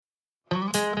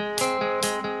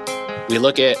We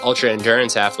look at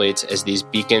ultra-endurance athletes as these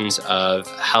beacons of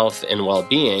health and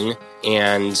well-being,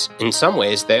 and in some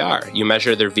ways they are. You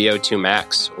measure their VO2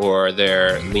 max or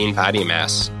their lean body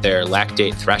mass, their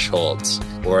lactate thresholds,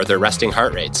 or their resting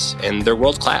heart rates, and they're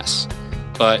world-class.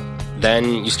 But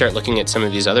then you start looking at some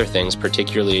of these other things,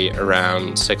 particularly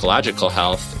around psychological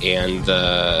health, and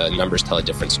the numbers tell a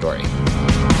different story.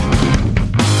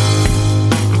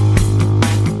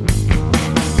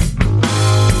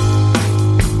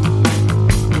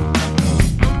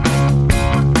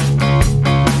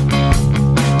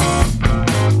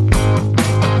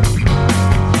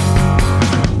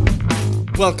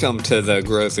 Welcome to the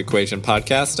Growth Equation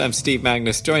Podcast. I'm Steve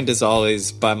Magnus, joined as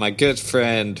always by my good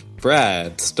friend,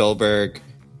 Brad Stulberg.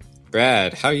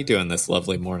 Brad, how are you doing this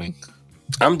lovely morning?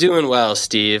 I'm doing well,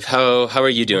 Steve. How are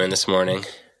you doing this morning?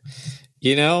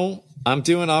 You know, I'm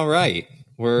doing all right.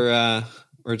 We're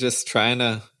just trying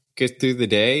to get through the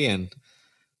day and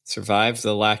survive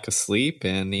the lack of sleep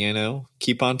and,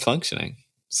 keep on functioning.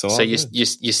 So you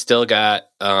still got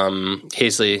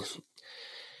Hazley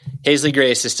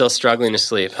Grace is still struggling to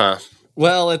sleep, huh?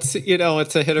 Well, it's a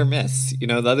hit or miss.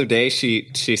 The other day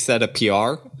she set a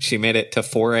PR. She made it to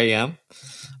 4 a.m.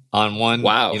 on one.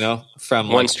 Wow. From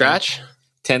one stretch,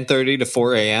 10:30 to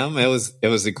 4 a.m. It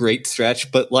was a great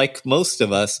stretch, but like most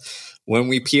of us, when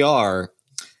we PR,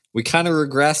 we kind of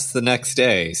regress the next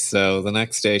day. So the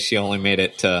next day she only made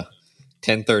it to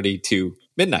 10:30 to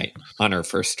midnight on her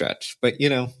first stretch. But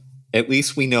at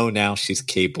least we know now she's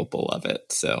capable of it.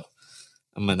 So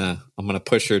I'm gonna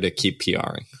push her to keep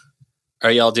PRing.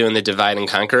 Are y'all doing the divide and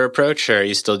conquer approach, or are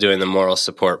you still doing the moral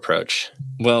support approach?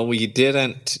 Well, we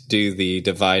didn't do the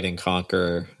divide and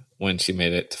conquer when she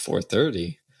made it to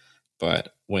 4:30,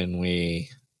 but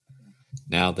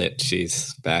now that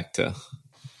she's back to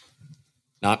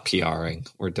not PRing,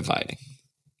 we're dividing.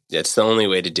 It's the only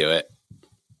way to do it.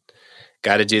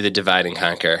 Got to do the divide and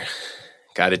conquer.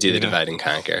 Divide and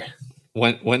conquer.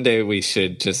 One day we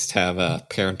should just have a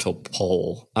parental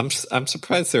poll. I'm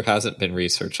surprised there hasn't been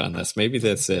research on this. Maybe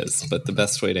this is, but the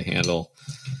best way to handle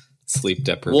sleep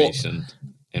deprivation.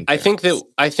 Well, I think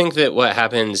that what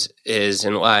happens is,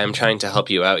 and why I'm trying to help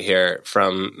you out here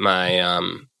from my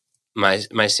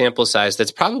my sample size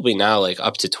that's probably now like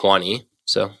up to 20.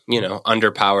 So,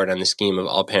 underpowered on the scheme of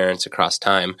all parents across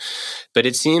time. But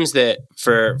it seems that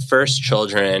for first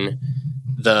children,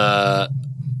 the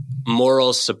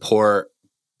moral support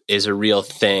is a real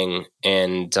thing,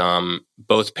 and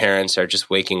both parents are just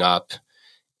waking up.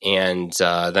 And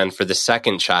then for the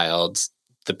second child,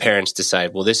 the parents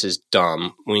decide, well, this is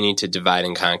dumb. We need to divide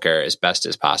and conquer as best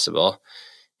as possible,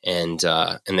 and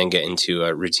then get into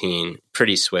a routine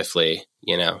pretty swiftly.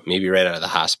 Maybe right out of the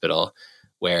hospital,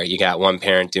 where you got one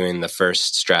parent doing the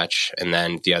first stretch and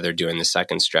then the other doing the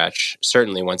second stretch.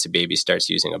 Certainly, once a baby starts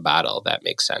using a bottle, that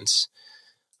makes sense.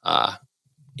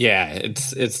 Yeah,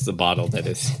 it's the bottle that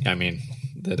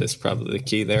is probably the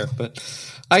key there. But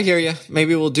I hear you.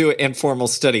 Maybe we'll do an informal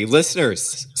study.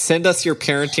 Listeners, send us your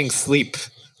parenting sleep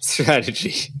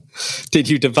strategy. Did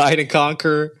you divide and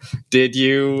conquer? Did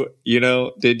you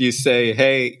say,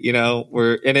 hey,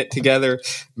 we're in it together?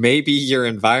 Maybe your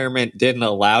environment didn't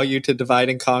allow you to divide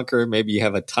and conquer. Maybe you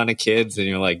have a ton of kids and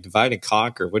you're like, divide and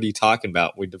conquer? What are you talking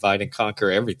about? We divide and conquer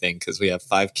everything because we have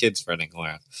 5 kids running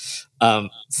around.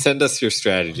 Send us your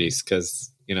strategies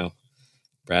because,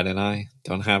 Brad and I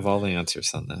don't have all the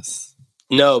answers on this.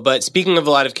 No, but speaking of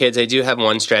a lot of kids, I do have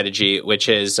one strategy, which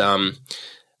is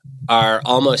our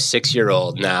almost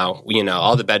 6-year-old now,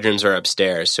 all the bedrooms are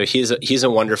upstairs. So he's a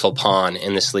wonderful pawn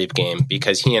in the sleep game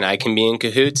because he and I can be in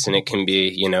cahoots, and it can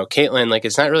be, Caitlin, like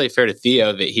it's not really fair to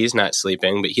Theo that he's not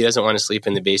sleeping, but he doesn't want to sleep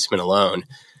in the basement alone.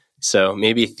 So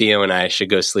maybe Theo and I should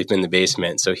go sleep in the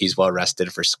basement so he's well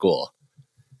rested for school.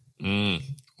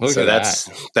 So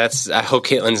that's, I hope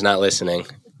Caitlin's not listening.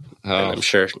 Oh. And I'm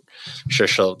sure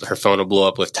her phone will blow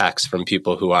up with texts from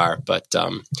people who are, but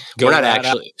we're not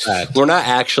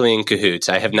actually in cahoots.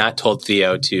 I have not told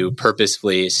Theo to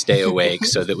purposefully stay awake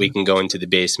so that we can go into the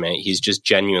basement. He's just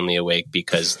genuinely awake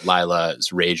because Lila's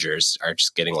ragers are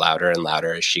just getting louder and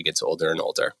louder as she gets older and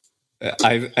older.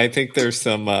 I think there's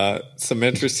some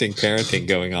interesting parenting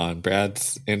going on.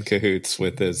 Brad's in cahoots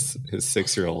with his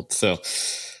 6-year-old, so.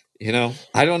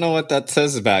 I don't know what that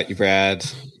says about you, Brad,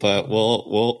 but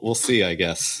we'll see, I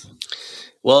guess.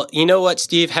 Well, you know what,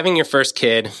 Steve? Having your first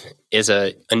kid is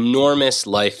an enormous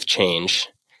life change.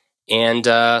 And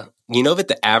you know that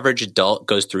the average adult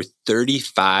goes through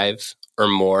 35 or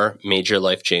more major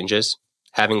life changes?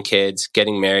 Having kids,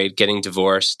 getting married, getting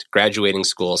divorced, graduating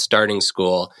school, starting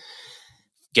school.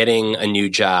 getting a new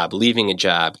job, leaving a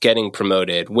job, getting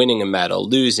promoted, winning a medal,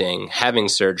 losing, having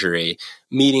surgery,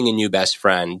 meeting a new best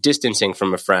friend, distancing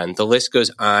from a friend. The list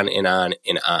goes on and on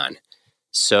and on.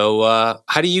 So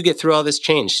how do you get through all this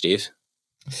change, Steve?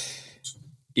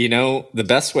 The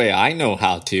best way I know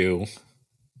how to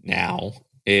now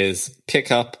is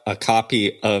pick up a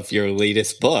copy of your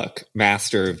latest book,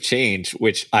 Master of Change,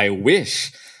 which I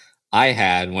wish I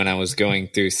had when I was going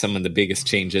through some of the biggest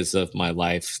changes of my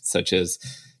life, such as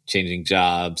changing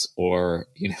jobs or,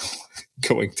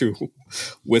 going through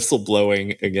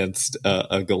whistleblowing against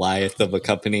a Goliath of a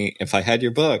company. If I had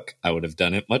your book, I would have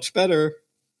done it much better.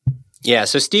 Yeah,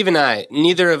 so Steve and I,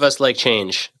 neither of us like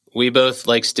change. We both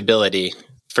like stability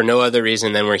for no other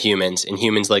reason than we're humans, and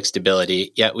humans like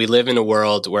stability. Yet we live in a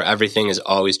world where everything is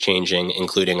always changing,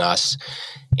 including us.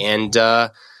 And,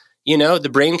 the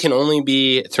brain can only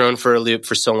be thrown for a loop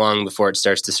for so long before it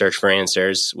starts to search for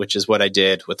answers, which is what I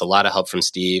did with a lot of help from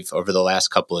Steve over the last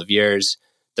couple of years.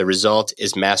 The result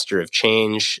is Master of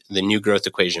Change, the new growth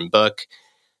equation book.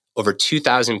 Over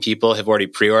 2,000 people have already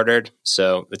pre-ordered,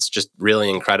 so it's just really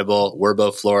incredible. We're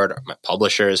both floored. My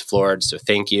publisher is floored, so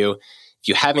thank you. If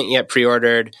you haven't yet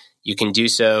pre-ordered, you can do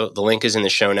so. The link is in the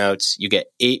show notes. You get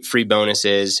 8 free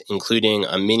bonuses, including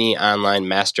a mini online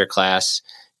masterclass,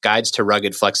 guides to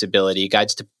rugged flexibility,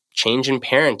 guides to change in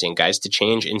parenting, guides to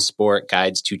change in sport,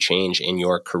 guides to change in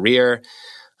your career.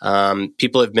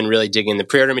 People have been really digging the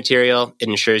pre-order material. It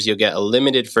ensures you'll get a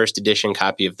limited first edition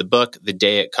copy of the book the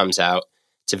day it comes out.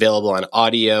 It's available on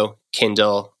audio,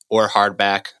 Kindle, or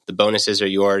hardback. The bonuses are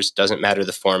yours. Doesn't matter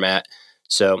the format.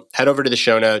 So head over to the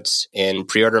show notes and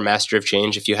pre-order Master of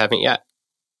Change if you haven't yet.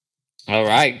 All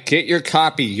right. Get your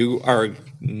copy. You are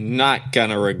not going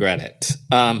to regret it.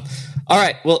 All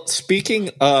right. Well, speaking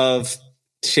of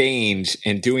change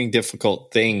and doing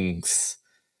difficult things,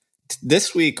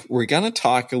 this week we're going to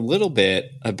talk a little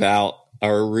bit about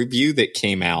our review that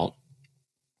came out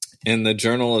in the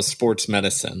Journal of Sports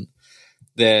Medicine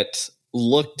that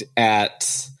looked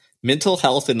at mental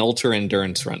health and ultra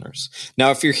endurance runners. Now,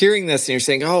 if you're hearing this and you're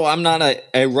saying, oh, I'm not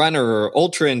a runner or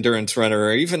ultra endurance runner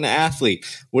or even an athlete,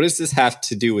 what does this have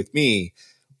to do with me?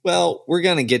 Well, we're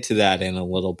going to get to that in a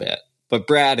little bit. But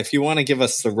Brad, if you want to give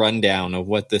us the rundown of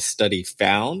what this study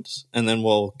found, and then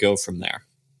we'll go from there.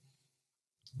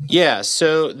 Yeah,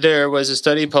 so there was a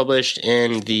study published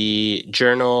in the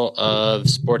Journal of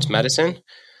Sports Medicine,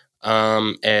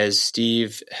 as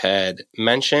Steve had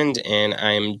mentioned, and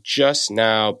I'm just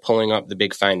now pulling up the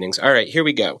big findings. All right, here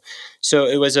we go. So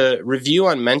it was a review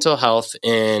on mental health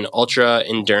in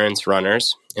ultra-endurance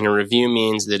runners, and a review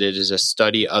means that it is a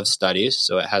study of studies,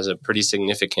 so it has a pretty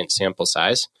significant sample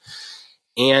size.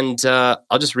 And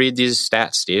I'll just read these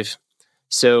stats, Steve.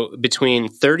 So between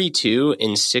 32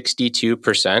 and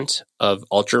 62% of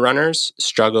ultra runners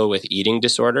struggle with eating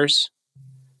disorders.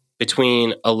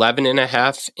 Between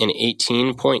 11.5% and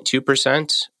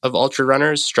 18.2% of ultra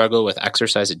runners struggle with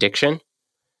exercise addiction,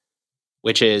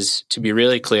 which is, to be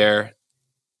really clear,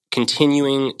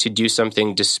 continuing to do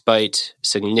something despite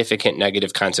significant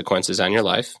negative consequences on your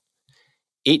life.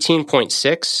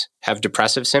 18.6% have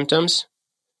depressive symptoms.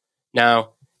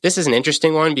 Now, this is an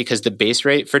interesting one because the base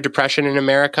rate for depression in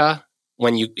America,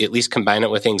 when you at least combine it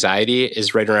with anxiety,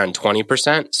 is right around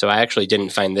 20%. So I actually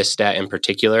didn't find this stat in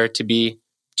particular to be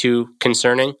too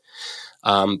concerning.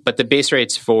 But the base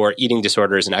rates for eating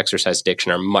disorders and exercise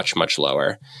addiction are much, much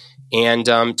lower. And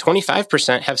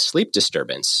 25% have sleep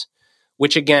disturbance,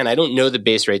 which again, I don't know the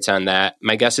base rates on that.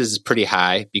 My guess is pretty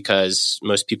high because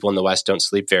most people in the West don't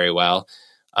sleep very well.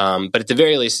 But at the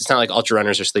very least, it's not like ultra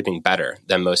runners are sleeping better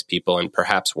than most people and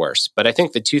perhaps worse. But I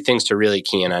think the two things to really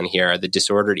key in on here are the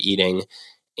disordered eating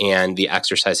and the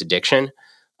exercise addiction.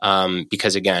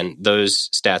 Because again, those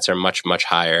stats are much, much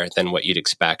higher than what you'd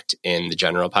expect in the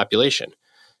general population.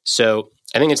 So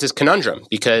I think it's this conundrum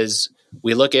because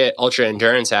we look at ultra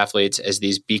endurance athletes as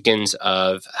these beacons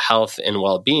of health and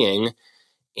well-being.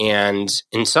 And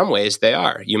in some ways they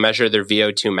are. You measure their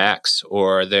VO2 max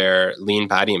or their lean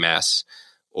body mass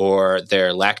or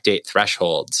their lactate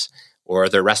thresholds or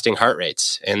their resting heart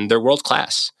rates, and they're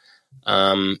world-class.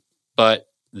 But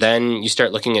then you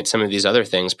start looking at some of these other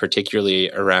things, particularly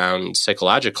around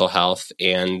psychological health,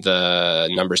 and the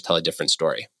numbers tell a different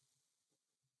story.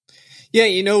 Yeah,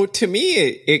 to me,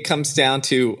 it comes down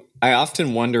to, I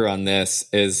often wonder on this,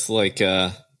 is like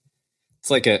it's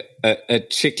like a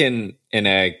chicken and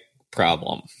egg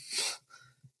problem.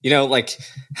 Like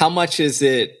how much is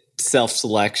it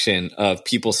self-selection of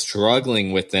people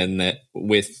struggling with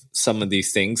some of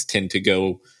these things tend to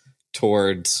go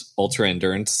towards ultra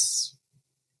endurance,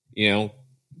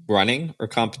 running or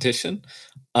competition,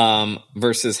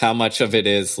 versus how much of it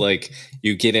is like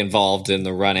you get involved in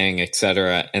the running,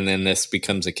 etc., and then this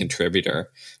becomes a contributor.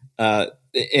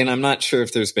 And I'm not sure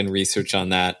if there's been research on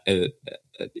that,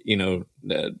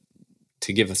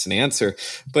 to give us an answer,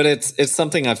 but it's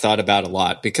something I've thought about a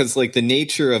lot, because like the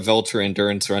nature of ultra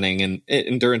endurance running and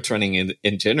endurance running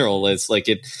in general is like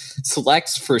it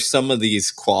selects for some of these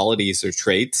qualities or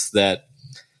traits that,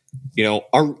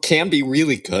 can be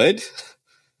really good,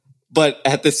 but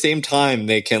at the same time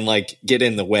they can like get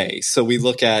in the way. So we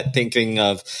look at thinking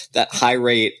of that high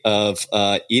rate of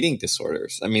eating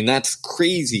disorders. I mean, that's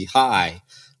crazy high.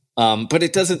 But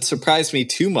it doesn't surprise me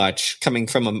too much coming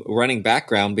from a running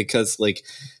background, because like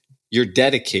you're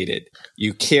dedicated,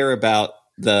 you care about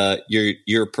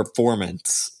your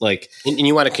performance, like, and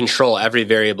you want to control every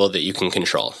variable that you can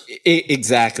control.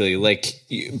 Exactly. Like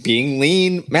being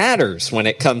lean matters when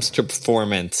it comes to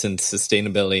performance and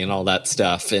sustainability and all that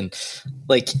stuff. And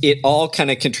like it all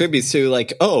kind of contributes to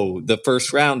like, oh, the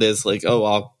first round is like, oh,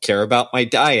 I'll care about my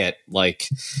diet. Like,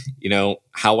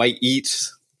 how I eat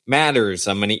matters.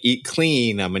 I'm going to eat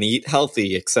clean. I'm going to eat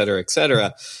healthy, et cetera, et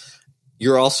cetera.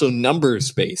 You're also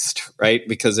numbers based, right?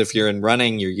 Because if you're in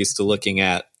running, you're used to looking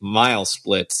at mile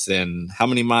splits and how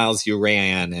many miles you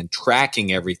ran and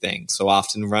tracking everything. So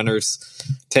often runners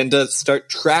tend to start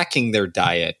tracking their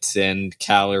diet and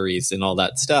calories and all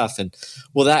that stuff. And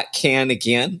well, that can,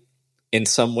 again, in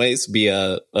some ways be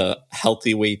a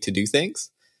healthy way to do things.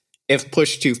 If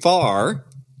pushed too far,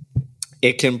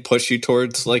 it can push you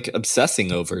towards like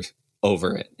obsessing over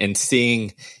it and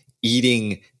seeing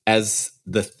eating as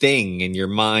the thing in your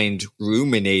mind,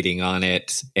 ruminating on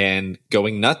it and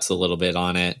going nuts a little bit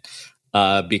on it,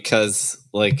 because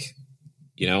like,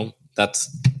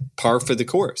 that's par for the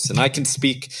course. And I can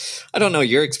speak, I don't know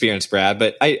your experience, Brad,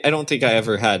 but I don't think I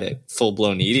ever had a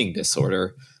full-blown eating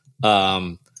disorder.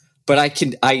 But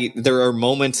there are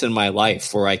moments in my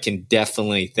life where I can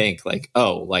definitely think like,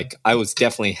 oh, like I was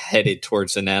definitely headed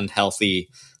towards an unhealthy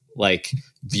like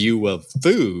view of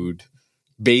food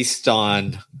based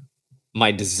on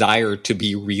my desire to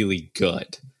be really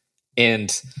good.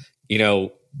 And,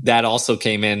 that also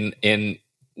came in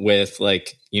with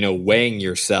like, weighing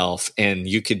yourself, and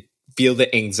you could feel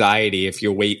the anxiety if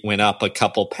your weight went up a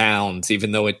couple pounds,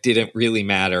 even though it didn't really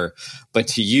matter. But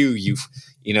to you,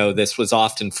 this was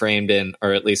often framed in,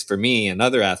 or at least for me and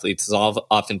other athletes, is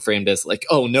often framed as like,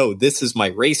 oh no, this is my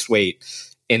race weight.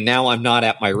 And now I'm not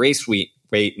at my race weight.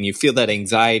 And you feel that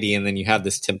anxiety. And then you have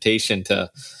this temptation to,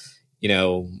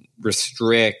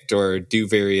 restrict or do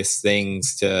various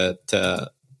things to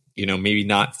maybe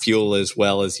not fuel as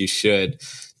well as you should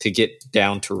to get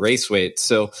down to race weight.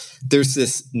 So there's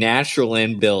this natural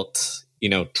inbuilt,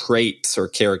 traits or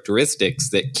characteristics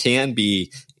that can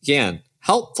be, again,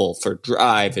 helpful for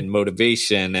drive and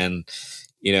motivation and,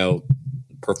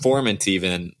 performance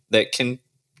even, that can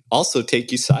also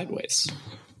take you sideways.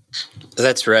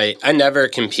 That's right. I never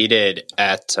competed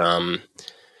at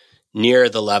near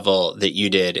the level that you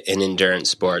did in endurance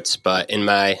sports, but in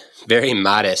my very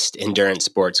modest endurance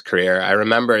sports career, I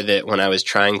remember that when I was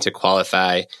trying to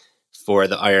qualify for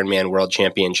the Ironman World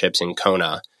Championships in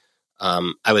Kona,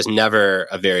 I was never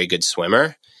a very good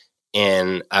swimmer,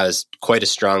 and I was quite a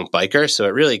strong biker, so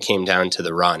it really came down to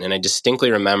the run. And I distinctly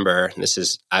remember, this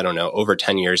is, I don't know, over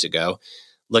 10 years ago,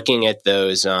 looking at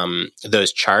those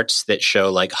charts that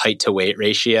show like height to weight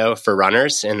ratio for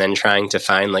runners, and then trying to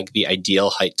find like the ideal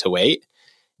height to weight.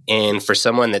 And for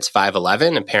someone that's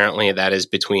 5'11", apparently that is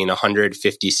between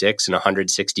 156 and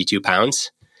 162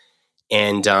 pounds.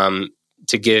 And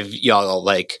to give y'all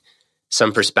like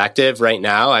some perspective, right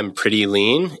now I'm pretty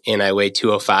lean and I weigh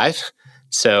 205.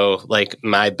 So like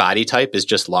my body type is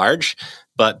just large.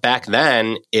 But back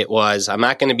then it was, I'm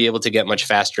not going to be able to get much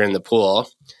faster in the pool.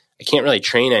 I can't really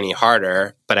train any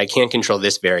harder, but I can't control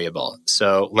this variable.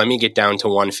 So let me get down to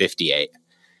 158.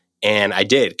 And I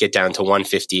did get down to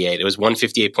 158. It was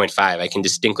 158.5. I can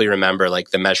distinctly remember like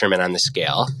the measurement on the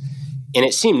scale. And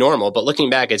it seemed normal, but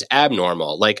looking back, it's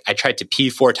abnormal. Like I tried to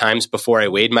pee 4 times before I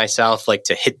weighed myself, like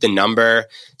to hit the number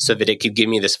so that it could give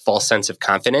me this false sense of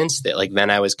confidence that like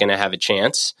then I was going to have a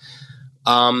chance.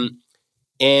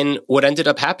 And what ended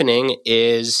up happening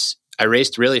is I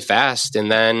raced really fast, and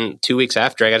then 2 weeks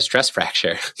after, I got a stress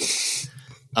fracture,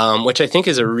 which I think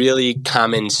is a really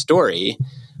common story.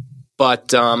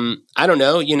 But I don't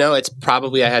know, it's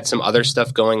probably I had some other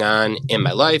stuff going on in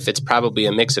my life. It's probably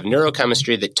a mix of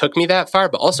neurochemistry that took me that far,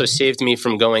 but also saved me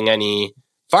from going any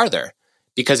farther.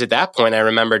 Because at that point, I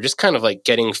remember just kind of like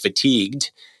getting fatigued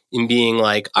and being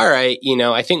like, all right,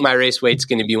 I think my race weight's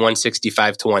going to be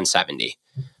 165 to 170.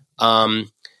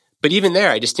 But even there,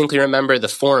 I distinctly remember the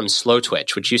forum Slow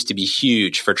Twitch, which used to be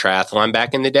huge for triathlon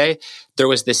back in the day. There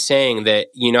was this saying that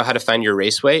you know how to find your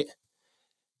race weight?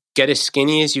 Get as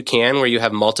skinny as you can where you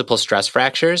have multiple stress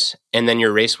fractures, and then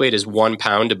your race weight is 1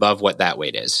 pound above what that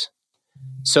weight is.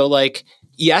 So like,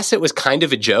 yes, it was kind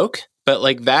of a joke, but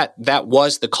like that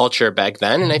was the culture back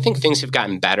then. And I think things have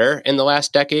gotten better in the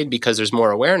last decade because there's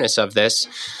more awareness of this.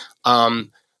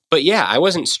 But yeah, I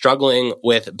wasn't struggling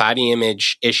with body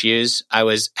image issues. I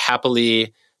was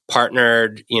happily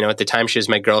partnered, at the time she was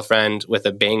my girlfriend, with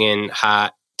a banging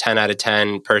hot 10 out of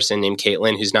 10 person named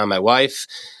Caitlin, who's now my wife.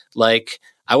 Like,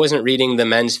 I wasn't reading the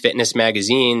men's fitness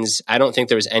magazines. I don't think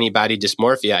there was any body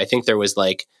dysmorphia. I think there was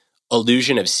like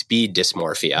illusion of speed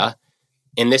dysmorphia.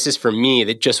 And this is for me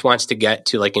that just wants to get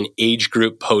to like an age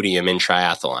group podium in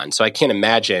triathlon. So I can't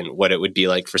imagine what it would be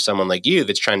like for someone like you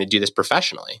that's trying to do this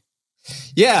professionally.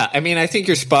 Yeah, I mean, I think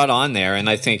you're spot on there. And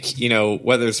I think,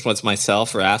 whether it's what's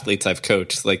myself or athletes I've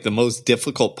coached, like the most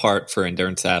difficult part for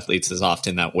endurance athletes is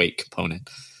often that weight component.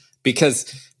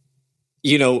 Because,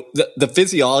 the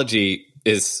physiology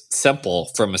is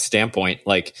simple from a standpoint.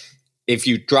 Like, if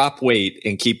you drop weight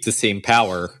and keep the same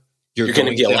power, you're going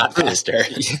to be a lot faster.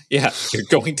 Yeah, you're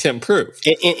going to improve.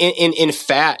 And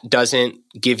fat doesn't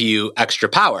give you extra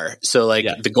power. So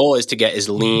the goal is to get as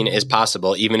lean as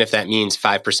possible, even if that means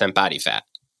 5% body fat.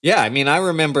 Yeah, I mean, I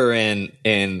remember in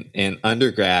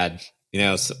undergrad,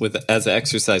 as an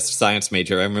exercise science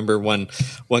major, I remember one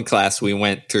class we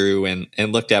went through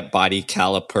and looked at body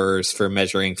calipers for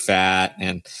measuring fat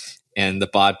and the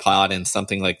bod pod and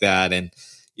something like that. And,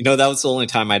 that was the only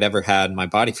time I'd ever had my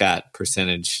body fat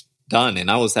percentage done.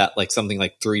 And I was at like something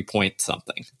like 3 point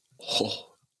something. Oh.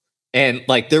 And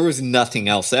like, there was nothing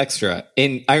else extra.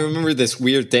 And I remember this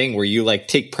weird thing where you like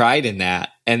take pride in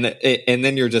that. And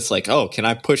then you're just like, oh, can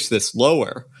I push this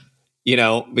lower?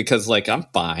 Because like, I'm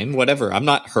fine, whatever. I'm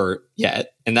not hurt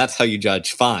yet. And that's how you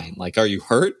judge fine. Like, are you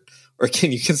hurt or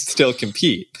can you still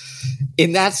compete?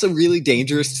 And that's a really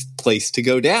dangerous place to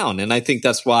go down. And I think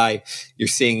that's why you're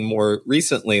seeing more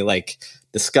recently, like,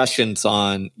 discussions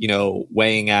on,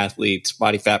 weighing athletes'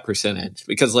 body fat percentage.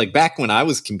 Because like back when I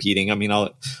was competing, I mean,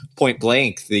 I'll point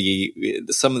blank,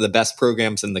 some of the best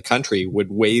programs in the country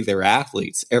would weigh their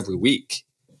athletes every week,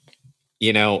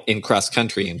 in cross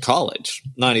country in college,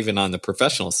 not even on the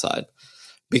professional side.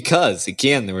 Because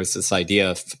again, there was this idea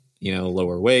of,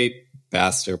 lower weight,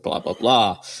 faster, blah, blah,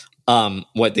 blah.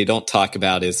 What they don't talk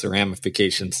about is the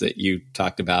ramifications that you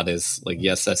talked about is like,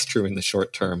 yes, that's true in the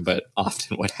short term, but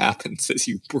often what happens is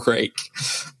you break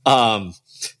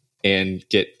and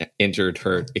get injured,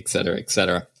 hurt, et cetera, et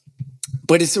cetera.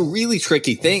 But it's a really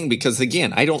tricky thing because,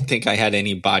 again, I don't think I had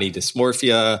any body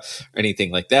dysmorphia or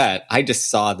anything like that. I just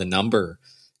saw the number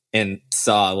and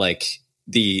saw like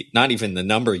not even the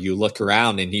number. You look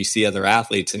around and you see other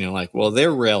athletes and you're like, well,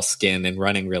 they're rail skin and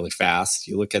running really fast.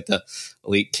 You look at the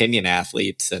elite Kenyan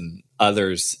athletes and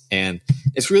others, and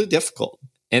it's really difficult.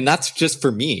 And that's just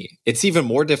for me. It's even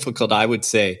more difficult, I would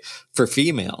say, for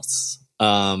females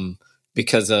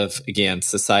because of, again,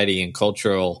 society and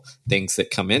cultural things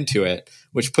that come into it,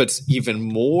 which puts even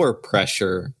more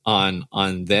pressure on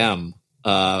them.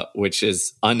 Which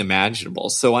is unimaginable.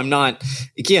 So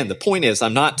the point is,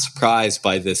 I'm not surprised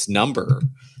by this number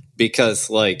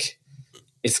because like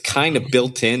it's kind of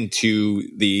built into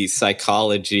the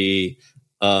psychology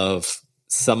of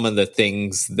some of the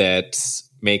things that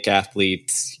make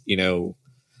athletes,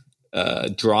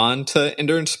 drawn to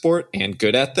endurance sport and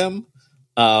good at them.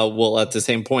 While at the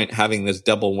same point, having this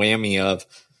double whammy of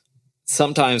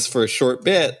sometimes for a short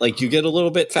bit, like you get a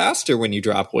little bit faster when you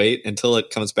drop weight until it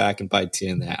comes back and bites you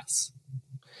in the ass.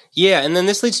 Yeah. And then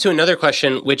this leads to another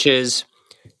question, which is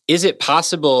it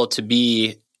possible to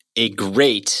be a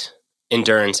great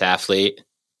endurance athlete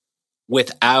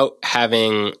without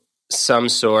having some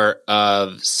sort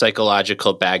of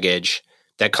psychological baggage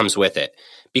that comes with it?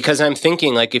 Because I'm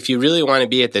thinking like, if you really want to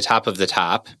be at the top of the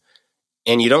top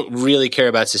and you don't really care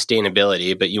about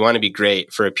sustainability, but you want to be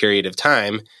great for a period of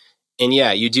time, and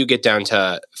yeah, you do get down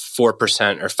to 4%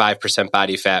 or 5%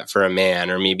 body fat for a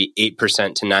man, or maybe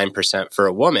 8% to 9% for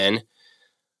a woman,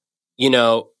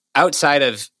 outside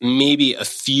of maybe a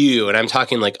few, and I'm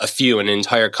talking like a few in an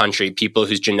entire country, people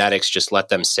whose genetics just let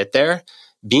them sit there,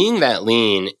 being that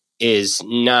lean is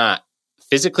not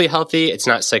physically healthy. It's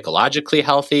not psychologically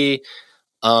healthy.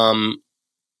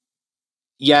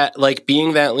 Yet, like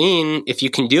being that lean, if you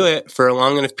can do it for a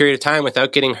long enough period of time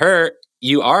without getting hurt,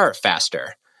 you are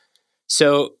faster.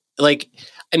 So like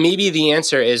maybe the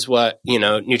answer is what,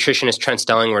 nutritionist Trent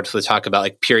Stellingworth would talk about,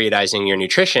 like periodizing your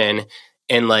nutrition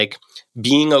and like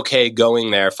being okay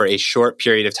going there for a short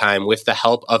period of time with the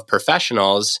help of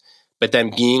professionals, but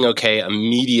then being okay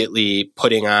immediately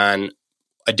putting on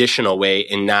additional weight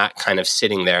and not kind of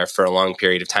sitting there for a long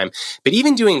period of time. But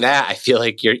even doing that, I feel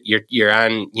like you're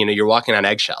on, you're walking on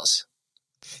eggshells.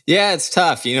 Yeah, it's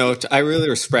tough. I really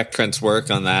respect Trent's work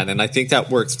on that, and I think that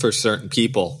works for certain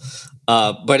people.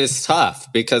 But it's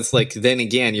tough because, then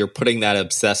again, you're putting that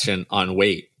obsession on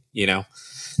weight.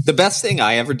 The best thing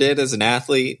I ever did as an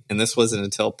athlete, and this wasn't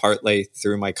until partway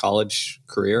through my college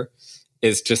career,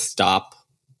 is just stop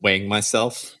weighing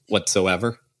myself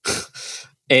whatsoever.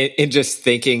 And just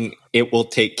thinking it will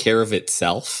take care of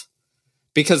itself,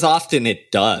 because often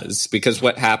it does. Because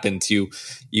what happens, you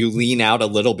lean out a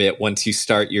little bit once you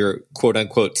start your quote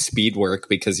unquote speed work,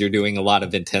 because you're doing a lot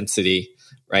of intensity,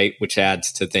 right? Which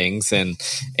adds to things, and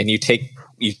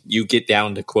you get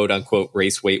down to quote unquote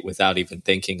race weight without even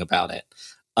thinking about it.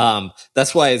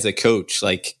 That's why as a coach,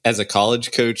 as a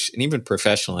college coach and even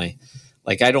professionally,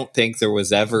 I don't think there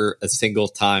was ever a single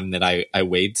time that I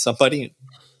weighed somebody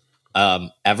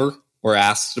ever or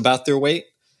asked about their weight,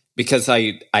 because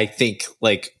I think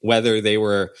whether they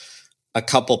were a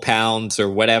couple pounds or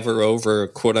whatever over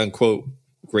quote unquote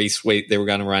race weight they were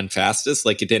going to run fastest,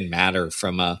 it didn't matter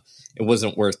it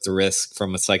wasn't worth the risk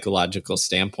from a psychological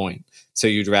standpoint. So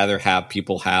you'd rather have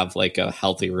people have a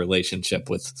healthy relationship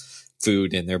with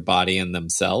food in their body and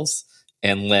themselves,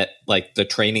 and let the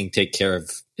training take care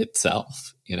of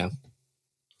itself,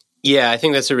 Yeah, I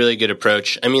think that's a really good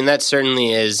approach. I mean, that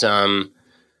certainly is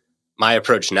my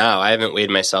approach now. I haven't weighed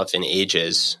myself in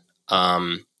ages.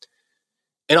 And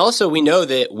also we know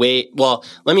that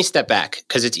let me step back,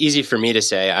 because it's easy for me to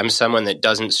say I'm someone that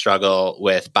doesn't struggle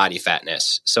with body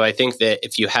fatness. So I think that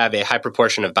if you have a high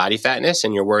proportion of body fatness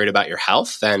and you're worried about your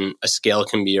health, then a scale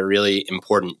can be a really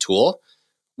important tool,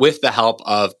 with the help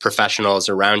of professionals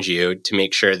around you, to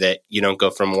make sure that you don't go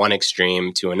from one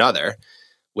extreme to another,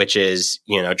 which is,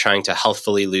 trying to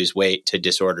healthfully lose weight to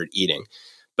disordered eating.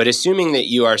 But assuming that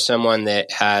you are someone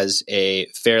that has a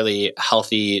fairly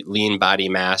healthy, lean body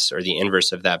mass, or the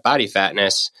inverse of that, body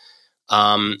fatness,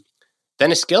 then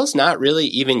a scale is not really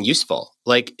even useful.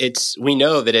 We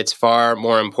know that it's far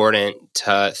more important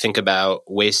to think about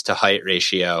waist to height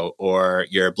ratio or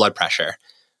your blood pressure,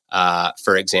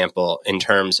 for example, in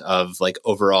terms of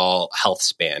overall health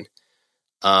span.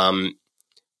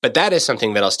 But that is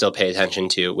something that I'll still pay attention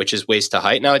to, which is waist to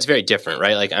height. Now, it's very different,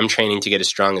 right? I'm training to get as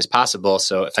strong as possible.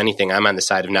 So if anything, I'm on the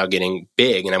side of now getting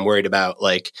big, and I'm worried about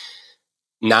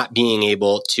not being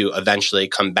able to eventually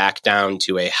come back down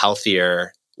to a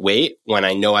healthier weight when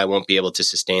I know I won't be able to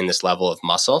sustain this level of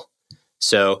muscle.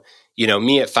 So,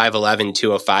 me at 5'11",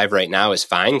 205 right now is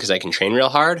fine because I can train real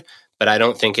hard. But I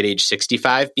don't think at age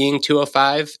 65 being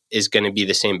 205 is going to be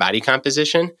the same body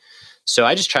composition. So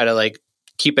I just try to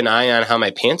keep an eye on how my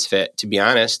pants fit, to be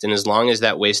honest. And as long as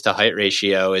that waist to height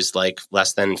ratio is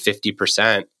less than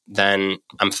 50%, then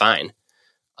I'm fine.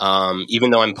 Even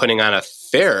though I'm putting on a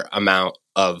fair amount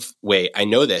of weight. I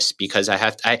know this because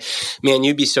man,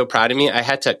 you'd be so proud of me. I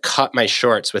had to cut my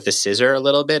shorts with a scissor a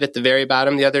little bit at the very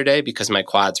bottom the other day because my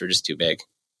quads were just too big.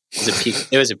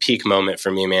 It was a peak moment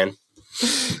for me, man.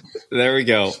 There we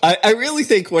go. I really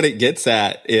think what it gets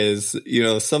at is,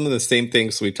 some of the same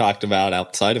things we talked about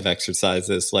outside of exercise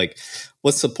is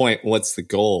what's the point? What's the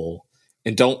goal?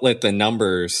 And don't let the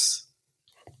numbers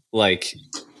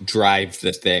drive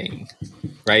the thing,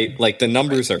 right? The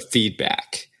numbers are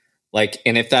feedback.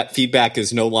 And if that feedback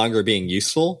is no longer being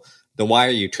useful, then why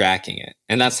are you tracking it?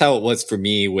 And that's how it was for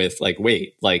me with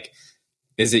weight.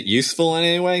 Is it useful in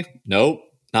any way? Nope.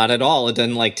 Not at all. It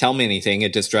doesn't tell me anything.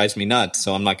 It just drives me nuts.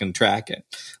 So I'm not going to track it.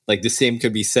 The same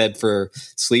could be said for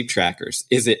sleep trackers.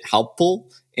 Is it helpful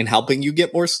in helping you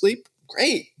get more sleep?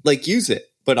 Great. Use it.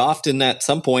 But often at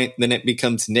some point, then it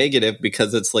becomes negative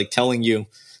because it's telling you,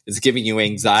 it's giving you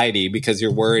anxiety because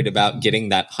you're worried about getting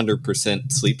that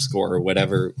 100% sleep score or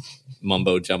whatever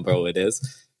mumbo jumbo it is.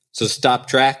 So stop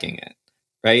tracking it.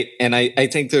 Right. And I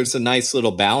think there's a nice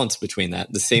little balance between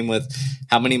that. The same with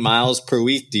how many miles per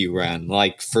week do you run?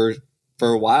 For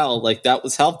a while, that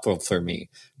was helpful for me.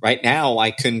 Right now,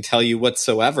 I couldn't tell you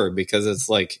whatsoever because it's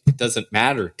it doesn't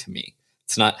matter to me.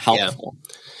 It's not helpful.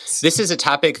 Yeah. This is a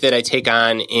topic that I take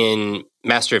on in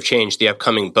Master of Change, the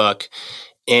upcoming book.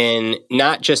 And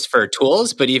not just for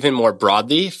tools, but even more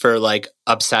broadly for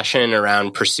obsession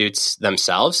around pursuits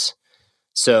themselves.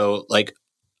 So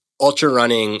ultra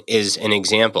running is an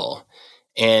example.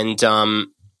 And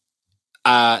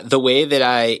the way that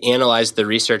I analyzed the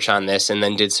research on this and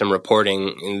then did some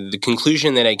reporting, the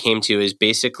conclusion that I came to is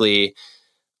basically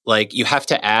you have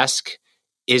to ask,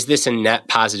 is this a net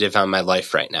positive on my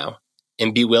life right now?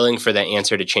 and be willing for that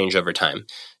answer to change over time.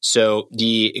 So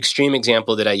the extreme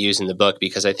example that I use in the book,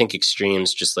 because I think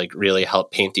extremes just like really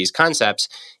help paint these concepts,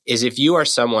 is if you are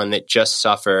someone that just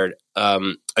suffered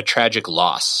a tragic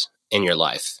loss in your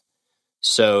life.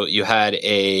 So you had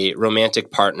a romantic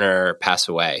partner pass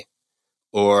away,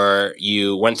 or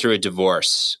you went through a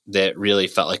divorce that really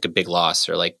felt like a big loss,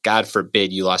 or like, God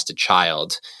forbid, you lost a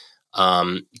child,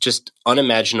 just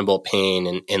unimaginable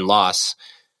pain and loss.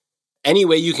 Any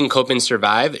way you can cope and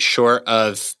survive short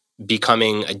of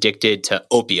becoming addicted to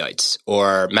opioids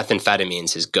or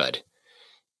methamphetamines is good.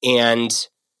 And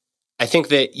I think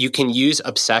that you can use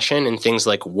obsession in things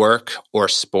like work or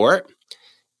sport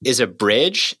is a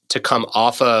bridge to come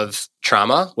off of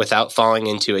trauma without falling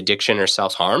into addiction or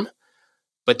self-harm.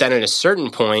 But then at a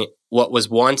certain point, what was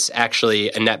once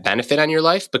actually a net benefit on your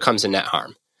life becomes a net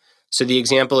harm. So the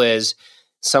example is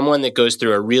someone that goes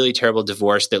through a really terrible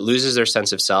divorce, that loses their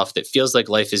sense of self, that feels like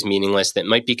life is meaningless, that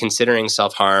might be considering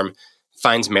self-harm,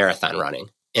 finds marathon running.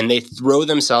 And they throw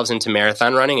themselves into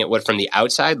marathon running at what from the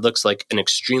outside looks like an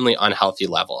extremely unhealthy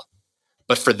level.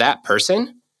 But for that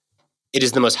person, it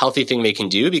is the most healthy thing they can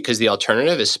do, because the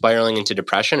alternative is spiraling into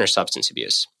depression or substance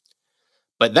abuse.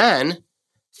 But then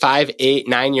 5, 8,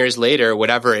 9 years later,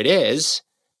 whatever it is,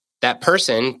 that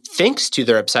person, thanks to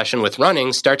their obsession with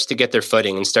running, starts to get their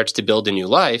footing and starts to build a new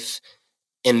life.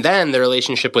 And then the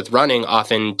relationship with running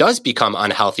often does become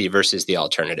unhealthy versus the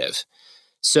alternative.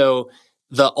 So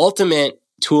the ultimate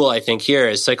tool, I think, here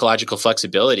is psychological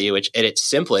flexibility, which at its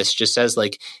simplest just says,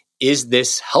 like, is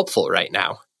this helpful right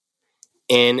now?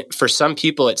 And for some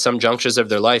people at some junctures of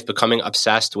their life, becoming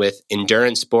obsessed with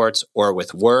endurance sports or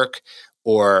with work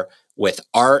or with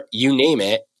art, you name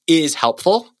it, is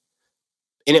helpful.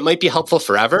 And it might be helpful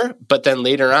forever, but then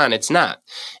later on, it's not.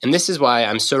 And this is why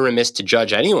I'm so remiss to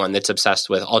judge anyone that's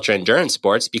obsessed with ultra endurance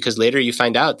sports, because later you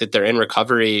find out that they're in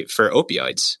recovery for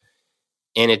opioids.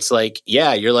 And it's like,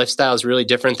 yeah, your lifestyle is really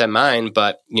different than mine,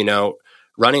 but, you know,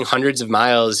 running hundreds of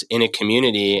miles in a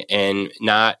community and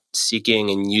not seeking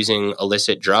and using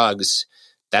illicit drugs,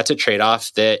 that's a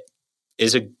trade-off that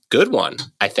is a good one,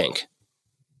 I think.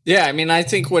 Yeah, I mean, I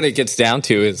think what it gets down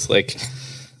to is like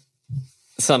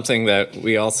something that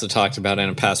we also talked about in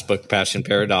a past book, Passion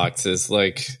Paradox, is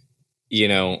like, you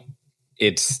know,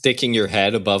 it's sticking your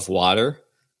head above water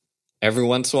every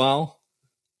once in a while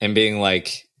and being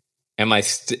like,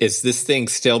 is this thing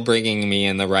still bringing me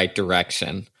in the right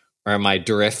direction? Or am I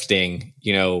drifting,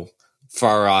 you know,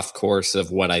 far off course of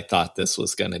what I thought this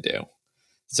was going to do?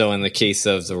 So in the case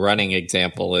of the running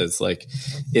example, is like,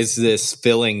 is this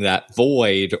filling that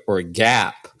void or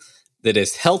gap that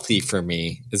is healthy for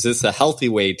me? Is this a healthy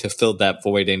way to fill that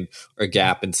void or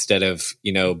gap instead of,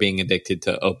 you know, being addicted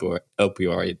to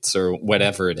opioids or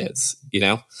whatever it is, you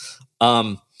know?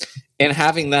 And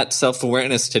having that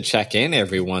self-awareness to check in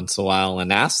every once in a while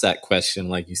and ask that question,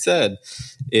 like you said,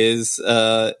 is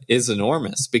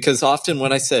enormous. Because often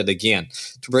what I said, again,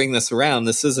 to bring this around,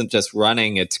 this isn't just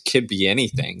running. It could be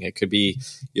anything. It could be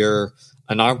you're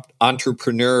an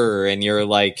entrepreneur and you're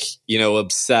like, you know,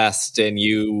 obsessed and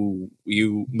you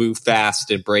move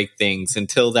fast and break things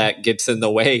until that gets in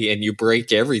the way and you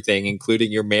break everything,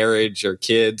 including your marriage or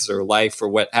kids or life or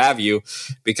what have you,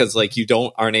 because like you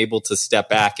aren't able to step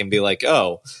back and be like,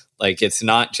 oh, like it's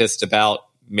not just about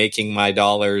making my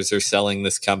dollars or selling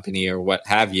this company or what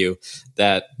have you.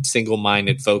 That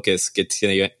single-minded focus gets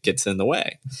in the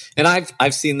way. And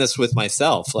I've seen this with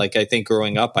myself. Like I think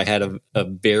growing up, I had a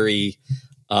very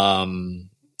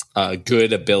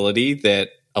good ability that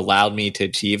allowed me to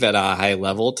achieve at a high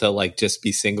level to like just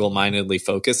be single-mindedly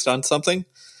focused on something,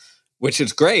 which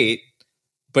is great.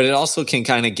 But it also can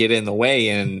kind of get in the way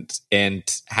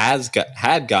and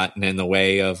had gotten in the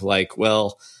way of like,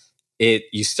 well,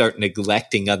 you start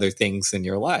neglecting other things in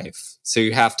your life. So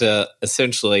you have to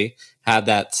essentially have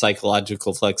that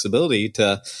psychological flexibility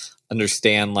to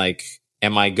understand, like,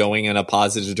 am I going in a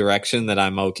positive direction that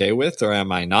I'm okay with, or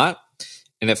am I not?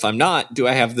 And if I'm not, do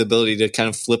I have the ability to kind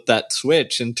of flip that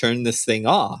switch and turn this thing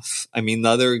off? I mean, the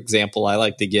other example I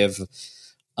like to give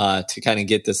to kind of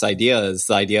get this idea is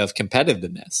the idea of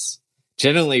competitiveness.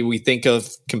 Generally, we think of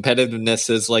competitiveness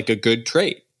as like a good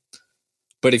trait.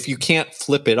 But if you can't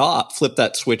flip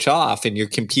that switch off, and you're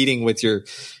competing with your,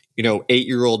 you know,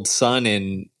 8-year-old son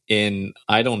in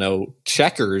I don't know,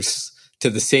 checkers to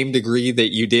the same degree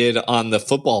that you did on the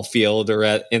football field or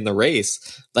in the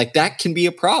race, like that can be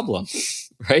a problem,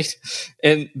 right?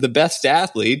 And the best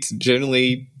athletes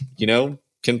generally, you know,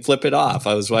 can flip it off.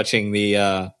 I was watching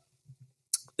the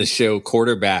show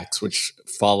Quarterbacks, which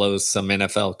follows some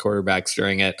NFL quarterbacks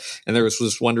during it, and there was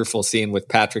this wonderful scene with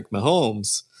Patrick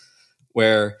Mahomes,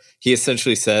 where he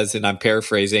essentially says, and I'm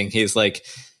paraphrasing, he's like,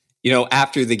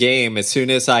 after the game, as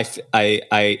soon as I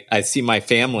see my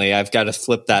family, I've got to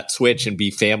flip that switch and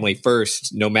be family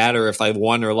first, no matter if I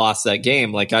won or lost that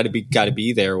game. Like, got to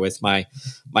be there with my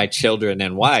children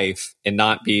and wife, and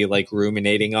not be like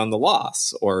ruminating on the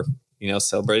loss or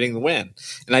celebrating the win.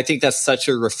 And I think that's such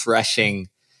a refreshing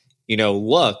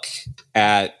look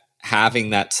at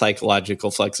having that psychological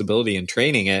flexibility and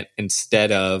training it,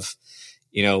 instead of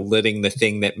letting the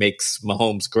thing that makes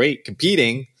Mahomes great,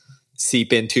 competing,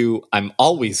 seep into I'm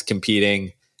always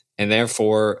competing, and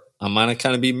therefore I'm gonna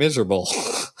kind of be miserable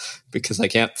because I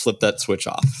can't flip that switch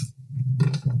off.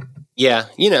 Yeah,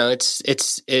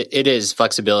 it is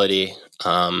flexibility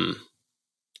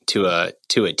to a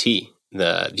T.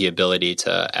 The ability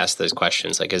to ask those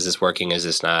questions, like, is this working? Is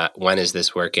this not? When is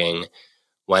this working?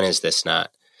 When is this not?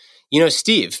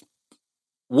 Steve,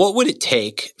 what would it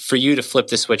take for you to flip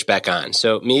the switch back on?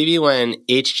 So maybe when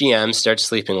HGM starts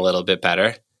sleeping a little bit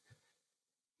better,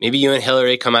 maybe you and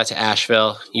Hillary come out to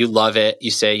Asheville. You love it.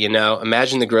 You say,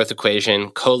 imagine the growth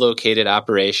equation, co-located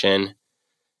operation.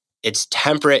 It's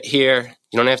temperate here.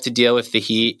 You don't have to deal with the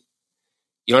heat.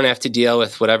 You don't have to deal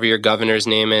with whatever your governor's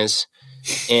name is.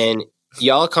 And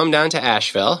y'all come down to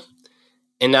Asheville.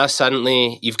 And now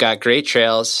suddenly you've got great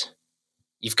trails.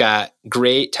 You've got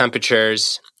great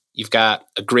temperatures. You've got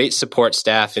a great support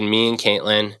staff in me and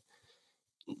Caitlin.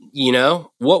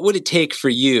 What would it take for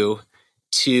you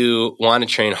to want to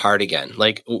train hard again?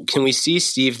 Like, can we see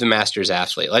Steve the Masters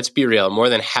athlete? Let's be real. More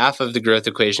than half of the Growth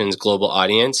Equation's global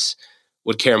audience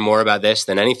would care more about this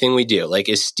than anything we do. Like,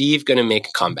 is Steve going to make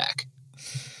a comeback?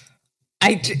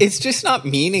 It's just not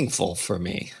meaningful for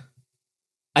me.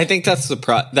 I think that's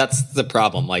the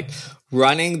problem. Like,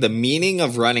 the meaning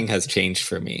of running has changed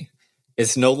for me.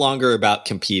 It's no longer about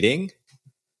competing.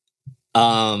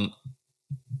 And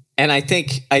I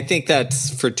think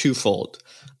that's for twofold.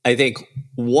 I think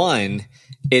one,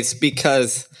 it's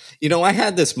because, I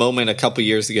had this moment a couple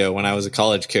years ago when I was a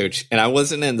college coach and I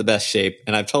wasn't in the best shape.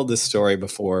 And I've told this story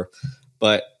before,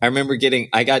 but I remember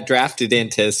I got drafted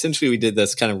into, essentially we did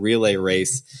this kind of relay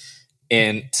race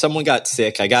and someone got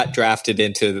sick. I got drafted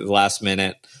into the last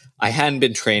minute. I hadn't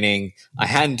been training. I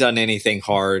hadn't done anything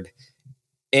hard.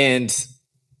 And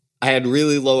I had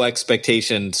really low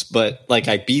expectations, but like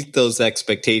I beat those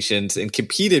expectations and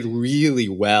competed really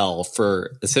well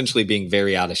for essentially being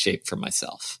very out of shape for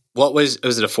myself. What was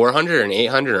it a 400 or an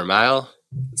 800 or a mile?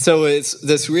 So it's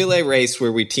this relay race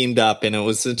where we teamed up and it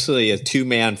was essentially a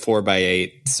 2-man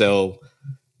 4x8. So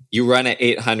you run at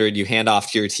 800, you hand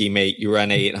off to your teammate. You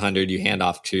run at 800, you hand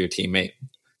off to your teammate.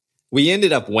 We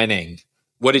ended up winning.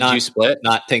 What did you split?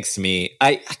 Not thanks to me.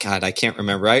 I can't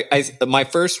remember. My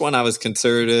first one, I was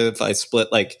conservative. I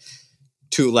split like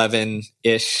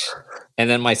 211-ish. And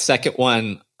then my second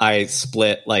one, I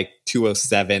split like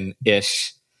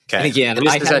 207-ish. Okay. And again,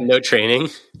 this is on no training?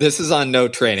 This is on no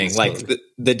training. Like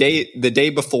the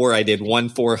day before, I did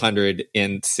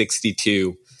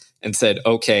 1,462 and said,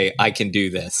 okay, I can do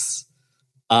this.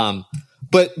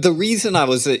 But the reason I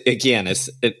was, again,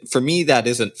 for me, that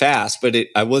isn't fast, but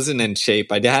I wasn't in shape.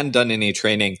 I hadn't done any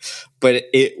training, but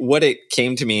what it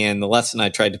came to me and the lesson I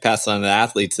tried to pass on to the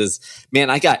athletes is, man,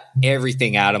 I got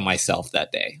everything out of myself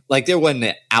that day. Like there wasn't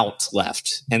an ounce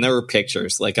left. And there were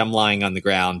pictures, like I'm lying on the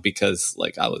ground because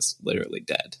like I was literally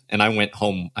dead. And I went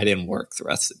home. I didn't work the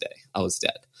rest of the day. I was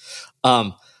dead.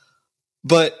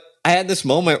 But I had this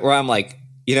moment where I'm like,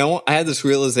 I had this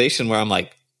realization where I'm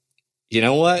like, you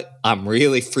know what? I'm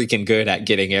really freaking good at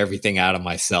getting everything out of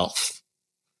myself.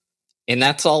 And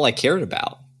that's all I cared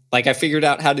about. Like I figured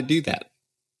out how to do that.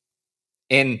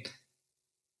 And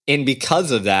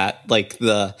because of that, like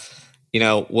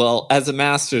as a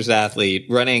master's athlete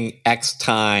running X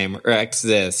time or X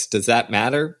this, does that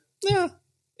matter? Yeah.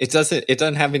 It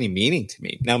doesn't have any meaning to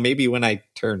me. Now, maybe when I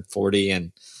turn 40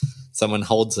 and someone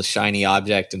holds a shiny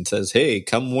object and says, "Hey,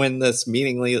 come win this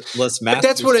meaningless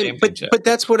Masters championship." But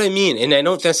that's what I mean. And I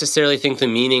don't necessarily think the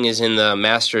meaning is in the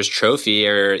Masters trophy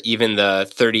or even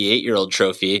the 38-year-old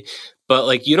trophy. But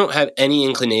like, you don't have any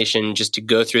inclination just to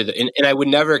go through and I would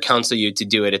never counsel you to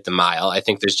do it at the mile. I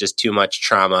think there's just too much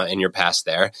trauma in your past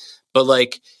there. But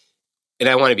like, and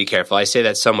I want to be careful. I say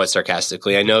that somewhat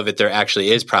sarcastically. I know that there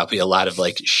actually is probably a lot of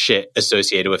like shit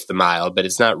associated with the mile, but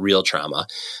it's not real trauma.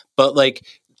 But like,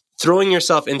 throwing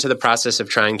yourself into the process of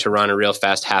trying to run a real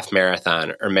fast half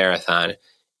marathon or marathon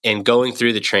and going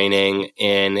through the training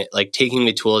and like taking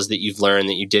the tools that you've learned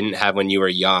that you didn't have when you were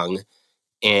young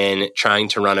and trying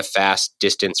to run a fast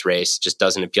distance race just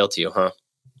doesn't appeal to you, huh?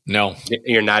 No.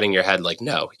 You're nodding your head like,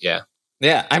 no. Yeah.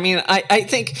 Yeah. I mean, I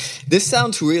think this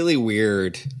sounds really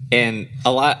weird And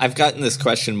I've gotten this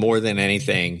question more than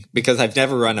anything because I've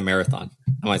never run a marathon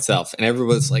myself. And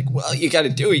everyone's like, well, you got to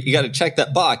do it. You got to check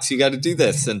that box. You got to do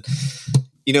this. And,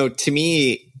 to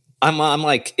me, I'm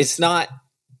like, it's not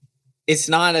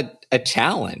a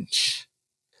challenge.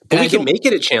 But we can make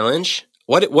it a challenge.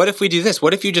 What if we do this?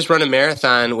 What if you just run a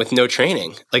marathon with no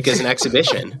training, like as an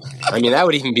exhibition? I mean, that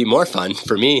would even be more fun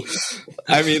for me.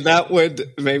 I mean, that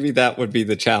would be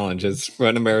the challenge, is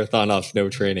run a marathon off no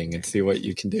training and see what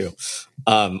you can do.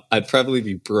 I'd probably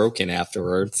be broken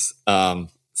afterwards.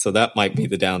 So that might be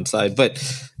the downside. But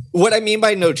what I mean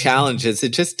by no challenge is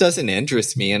it just doesn't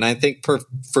interest me. And I think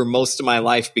for most of my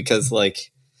life, because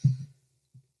like,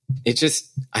 it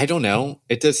just, I don't know.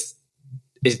 It's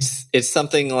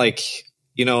something like,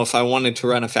 if I wanted to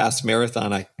run a fast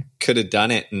marathon, I could have done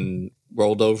it and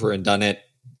rolled over and done it,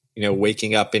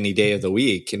 waking up any day of the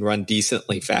week and run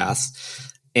decently fast.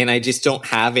 And I just don't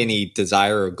have any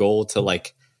desire or goal to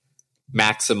like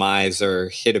maximize or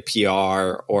hit a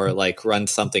PR or like run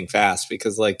something fast,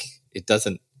 because like it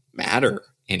doesn't matter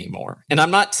anymore. And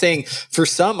I'm not saying, for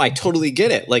some, I totally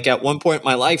get it. Like at one point in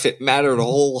my life, it mattered a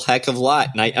whole heck of a lot,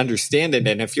 and I understand it.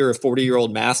 And if you're a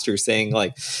 40-year-old master saying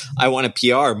like, I want a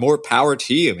PR, more power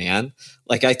to you, man.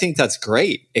 Like, I think that's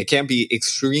great. It can be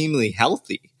extremely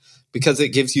healthy because it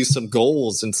gives you some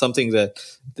goals and something to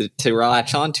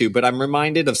latch onto. But I'm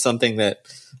reminded of something that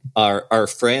our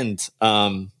friend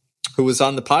who was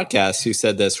on the podcast, who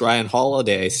said this, Ryan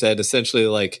Holiday, said essentially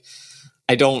like,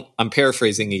 I'm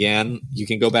paraphrasing again. You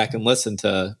can go back and listen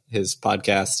to his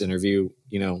podcast interview,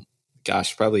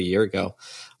 probably a year ago.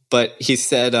 But he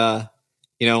said, I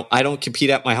don't compete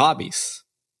at my hobbies.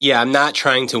 Yeah, I'm not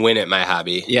trying to win at my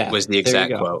hobby. Yeah, was the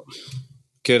exact quote.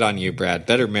 Good on you, Brad.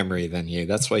 Better memory than you.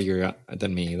 That's why you're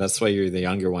than me. That's why you're the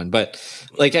younger one. But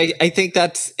like, I think I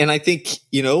think,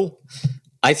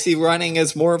 I see running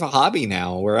as more of a hobby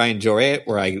now, where I enjoy it,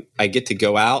 where I get to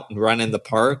go out and run in the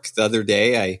park. The other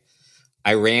day,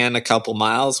 I ran a couple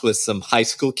miles with some high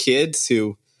school kids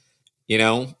who,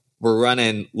 were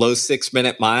running low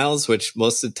 6-minute miles, which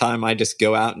most of the time I just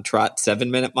go out and trot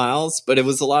 7-minute miles. But it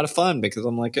was a lot of fun because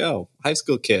I'm like, oh, high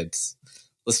school kids,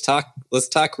 let's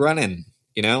talk running.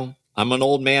 I'm an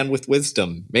old man with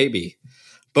wisdom, maybe.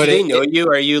 But do they know you?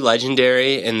 Are you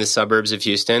legendary in the suburbs of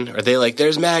Houston? Are they like,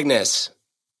 there's Magnus?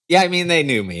 Yeah, I mean, they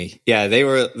knew me. Yeah, they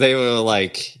were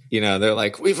like, they're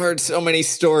like, we've heard so many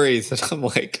stories. And I'm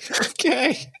like,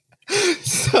 okay.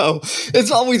 So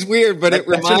it's always weird, but it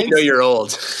reminds me. You're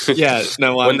old. Yeah,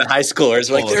 no. When the high schoolers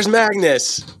are like, there's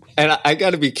Magnus. And I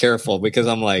got to be careful because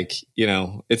I'm like,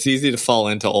 it's easy to fall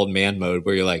into old man mode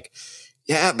where you're like,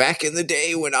 yeah, back in the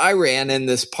day when I ran in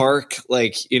this park,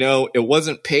 like, it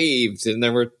wasn't paved and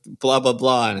there were blah, blah,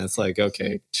 blah. And it's like,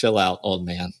 okay, chill out, old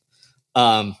man.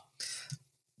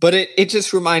 But it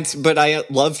just reminds, but I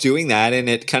love doing that, and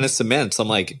it kind of cements. I'm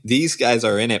like, these guys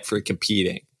are in it for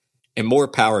competing, and more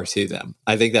power to them.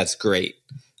 I think that's great.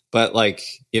 But like,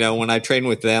 when I train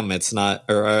with them, it's not,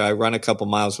 or I run a couple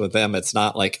miles with them, it's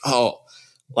not like, oh,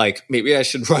 like maybe I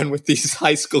should run with these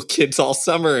high school kids all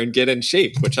summer and get in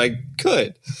shape, which I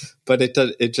could, but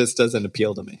it just doesn't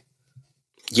appeal to me.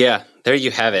 Yeah, there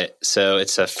you have it. So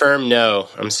it's a firm no.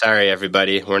 I'm sorry,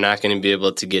 everybody. We're not going to be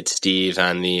able to get Steve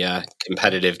on the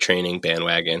competitive training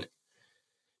bandwagon.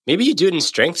 Maybe you do it in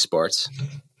strength sports.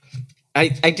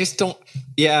 I just don't.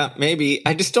 Yeah, maybe.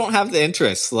 I just don't have the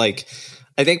interest. Like,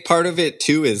 I think part of it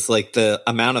too is like the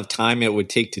amount of time it would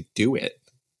take to do it.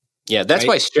 Yeah, that's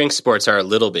why strength sports are a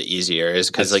little bit easier,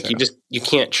 is because like you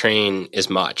can't train as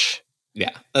much.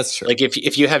 Yeah, that's true. Like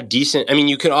if you have decent, I mean,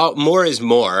 you can more is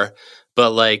more.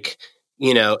 But like,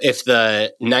 if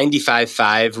the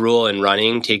 95-5 rule in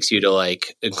running takes you to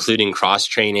like, including cross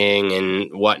training and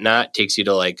whatnot, takes you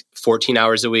to like 14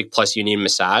 hours a week, plus you need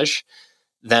massage,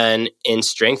 then in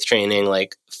strength training,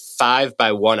 like 5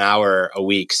 by 1 hour a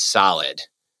week solid.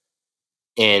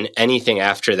 And anything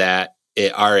after that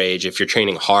at our age, if you're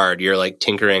training hard, you're like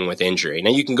tinkering with injury.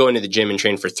 Now you can go into the gym and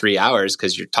train for 3 hours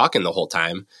because you're talking the whole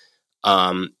time.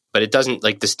 But it doesn't,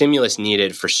 like, the stimulus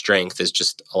needed for strength is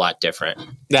just a lot different.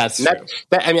 That's true.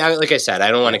 I mean, like I said,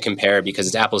 I don't want to compare because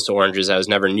it's apples to oranges. I was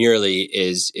never nearly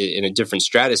in a different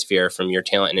stratosphere from your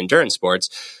talent in endurance sports.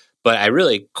 But I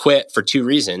really quit for 2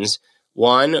 reasons.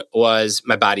 One was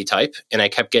my body type, and I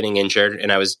kept getting injured,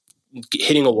 and I was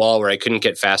hitting a wall where I couldn't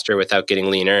get faster without getting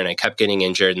leaner, and I kept getting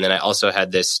injured. And then I also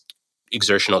had this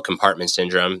exertional compartment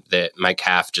syndrome that my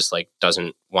calf just like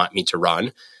doesn't want me to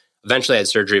run. Eventually I had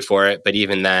surgery for it, but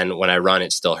even then when I run,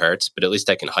 it still hurts, but at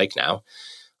least I can hike now.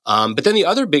 But then the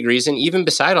other big reason, even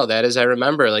beside all that, is I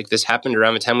remember like this happened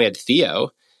around the time we had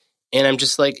Theo, and I'm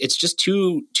just like, it's just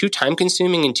too time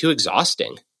consuming and too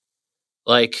exhausting.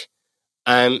 Like,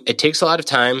 it takes a lot of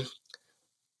time.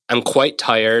 I'm quite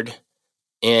tired,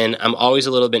 and I'm always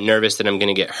a little bit nervous that I'm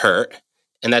going to get hurt.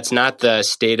 And that's not the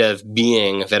state of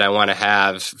being that I want to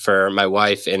have for my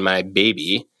wife and my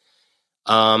baby.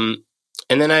 And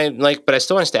then but I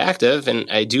still want to stay active, and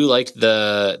I do like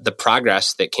the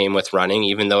progress that came with running,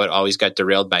 even though it always got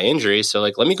derailed by injury. So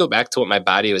like, let me go back to what my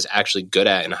body was actually good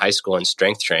at in high school and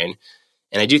strength train.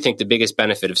 And I do think the biggest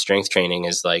benefit of strength training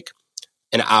is like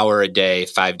an hour a day,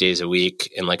 5 days a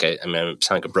week. And like, I sound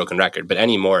like a broken record, but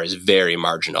any more is very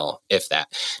marginal, if that.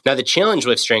 Now, the challenge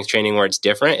with strength training where it's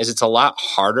different is it's a lot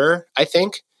harder, I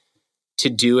think, to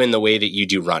do in the way that you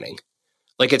do running.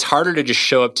 Like, it's harder to just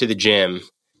show up to the gym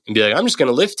and be like, I'm just going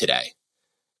to lift today.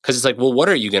 Because it's like, well, what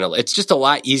are you going to? It's just a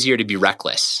lot easier to be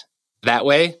reckless that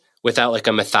way without like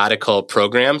a methodical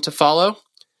program to follow.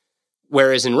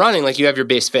 Whereas in running, like, you have your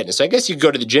base fitness. So I guess you could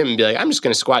go to the gym and be like, I'm just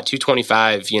going to squat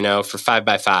 225, for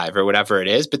 5x5 or whatever it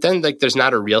is. But then like, there's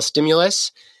not a real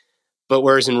stimulus. But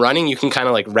whereas in running, you can kind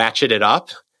of like ratchet it up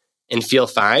and feel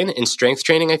fine. In strength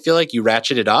training, I feel like you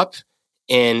ratchet it up,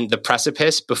 and the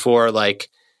precipice before like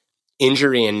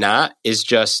injury and not is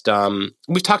just,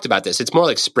 we've talked about this. It's more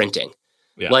like sprinting.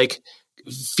 Yeah. Like,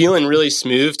 feeling really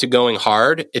smooth to going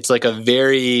hard. It's like a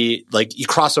very, like, you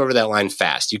cross over that line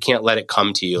fast. You can't let it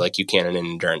come to you like you can in an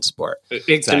endurance sport.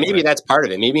 Exactly. So maybe that's part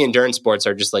of it. Maybe endurance sports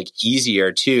are just like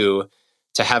easier to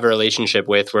have a relationship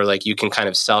with, where like you can kind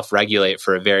of self-regulate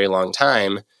for a very long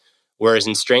time. Whereas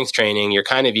in strength training, you're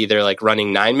kind of either like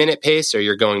running 9-minute pace or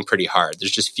you're going pretty hard.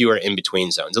 There's just fewer in-between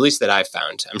zones, at least that I've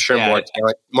found. I'm sure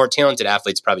more talented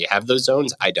athletes probably have those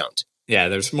zones. I don't. Yeah,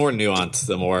 there's more nuance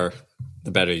the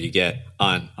better you get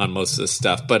on most of this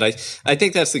stuff. But I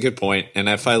think that's a good point. And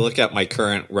if I look at my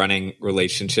current running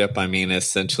relationship, I mean,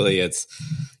 essentially it's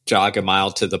jog a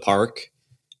mile to the park.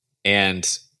 And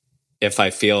if I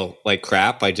feel like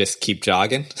crap, I just keep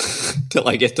jogging till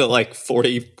I get to like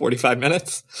 40, 45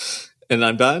 minutes and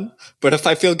I'm done. But if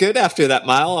I feel good after that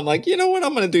mile, I'm like, you know what?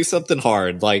 I'm going to do something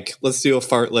hard. Like, let's do a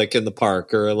fartlek in the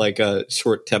park, or like a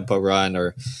short tempo run,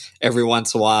 or every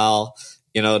once in a while,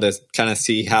 to kind of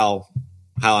see how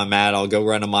I'm at. I'll go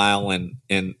run a mile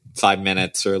in 5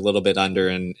 minutes or a little bit under,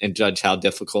 and judge how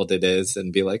difficult it is,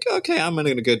 and be like, okay, I'm in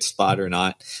a good spot or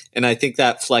not. And I think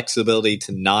that flexibility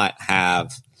to not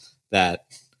have that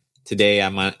today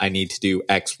I need to do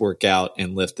X workout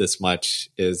and lift this much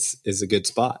is a good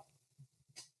spot.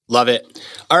 Love it.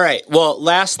 All right. Well,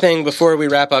 last thing before we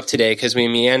wrap up today, because we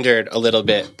meandered a little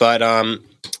bit, but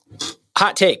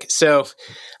hot take. So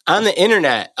on the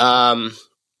internet,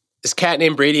 this cat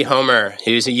named Brady Homer,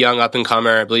 who's a young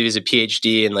up-and-comer, I believe he's a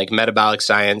PhD in like metabolic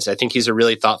science. I think he's a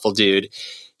really thoughtful dude.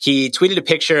 He tweeted a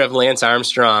picture of Lance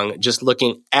Armstrong just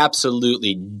looking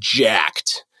absolutely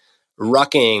jacked,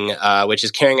 rucking, which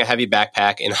is carrying a heavy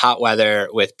backpack in hot weather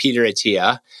with Peter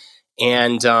Attia,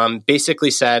 and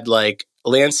basically said like,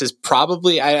 Lance is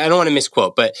probably, I don't want to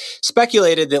misquote, but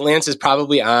speculated that Lance is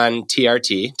probably on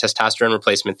TRT, testosterone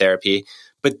replacement therapy,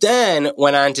 but then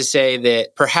went on to say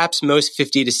that perhaps most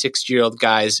 50 to 60-year-old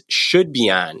guys should be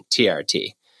on TRT.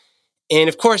 And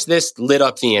of course, this lit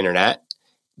up the internet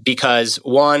because,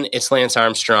 one, it's Lance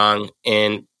Armstrong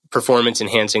and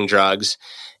performance-enhancing drugs.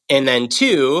 And then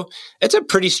two, it's a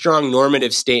pretty strong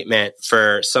normative statement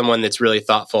for someone that's really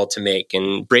thoughtful to make.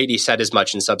 And Brady said as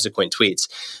much in subsequent tweets.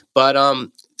 But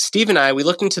Steve and I, we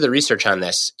looked into the research on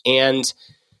this, and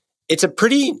it's a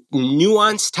pretty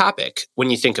nuanced topic when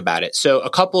you think about it. So a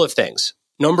couple of things.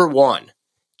 Number one,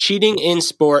 cheating in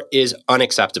sport is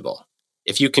unacceptable.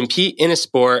 If you compete in a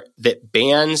sport that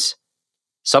bans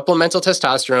supplemental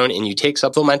testosterone and you take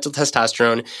supplemental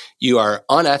testosterone, you are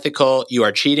unethical, you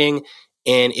are cheating.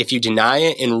 And if you deny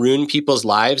it and ruin people's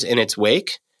lives in its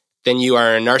wake, then you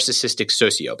are a narcissistic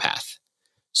sociopath.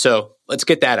 So let's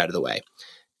get that out of the way.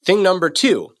 Thing number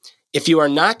two, if you are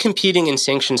not competing in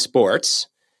sanctioned sports,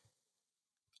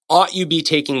 ought you be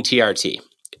taking TRT?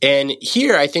 And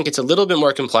here, I think it's a little bit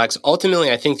more complex. Ultimately,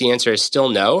 I think the answer is still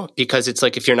no, because it's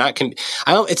like if you're not,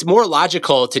 it's more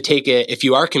logical to take it if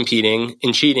you are competing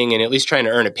and cheating and at least trying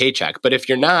to earn a paycheck. But if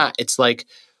you're not, it's like,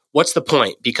 what's the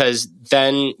point? Because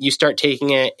then you start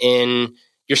taking it and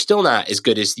you're still not as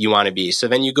good as you want to be. So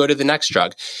then you go to the next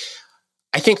drug.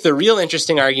 I think the real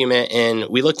interesting argument, and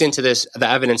we looked into the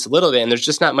evidence a little bit, and there's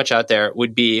just not much out there,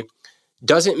 would be,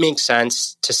 does it make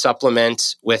sense to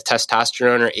supplement with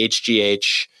testosterone or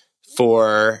HGH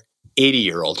for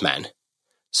 80-year-old men?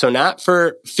 So not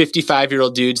for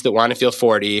 55-year-old dudes that want to feel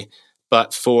 40,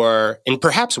 but for, and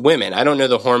perhaps women, I don't know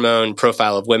the hormone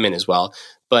profile of women as well,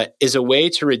 but is a way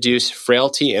to reduce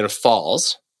frailty and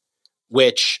falls,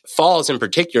 which falls in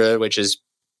particular, which is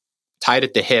tied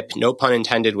at the hip, no pun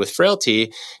intended, with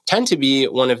frailty, tend to be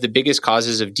one of the biggest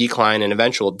causes of decline and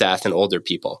eventual death in older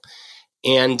people.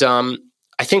 And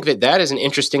I think that is an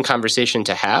interesting conversation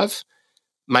to have.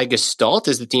 My gestalt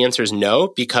is that the answer is no,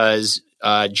 because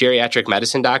geriatric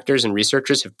medicine doctors and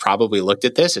researchers have probably looked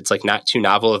at this. It's like not too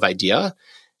novel of idea.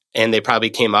 And they probably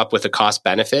came up with a cost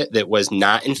benefit that was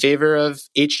not in favor of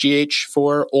HGH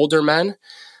for older men.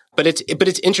 But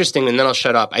it's interesting, and then I'll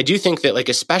shut up. I do think that, like,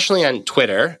 especially on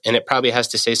Twitter, and it probably has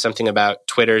to say something about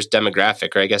Twitter's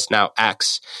demographic, or I guess now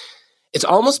X, it's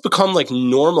almost become like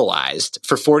normalized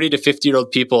for 40 to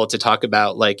 50-year-old people to talk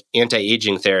about like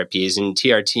anti-aging therapies and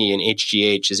TRT and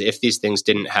HGH as if these things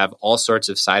didn't have all sorts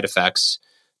of side effects,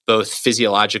 both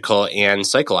physiological and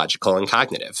psychological and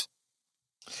cognitive.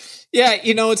 Yeah,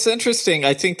 it's interesting.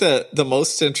 I think the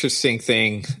most interesting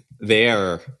thing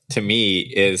there to me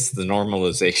is the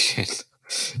normalization.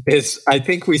 I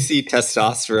think we see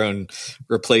testosterone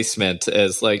replacement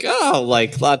as like, oh,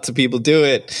 like lots of people do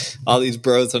it. All these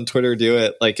bros on Twitter do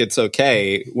it. Like it's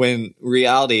okay. When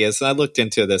reality is, and I looked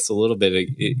into this a little bit,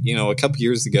 a couple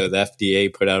years ago, the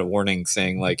FDA put out a warning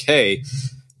saying like, hey,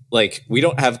 like we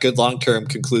don't have good long-term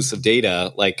conclusive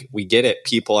data. Like we get it.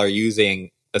 People are using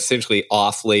essentially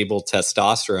off-label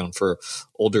testosterone for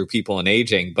older people and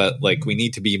aging, but like we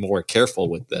need to be more careful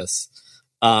with this.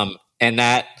 And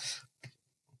that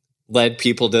led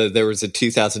people to, there was a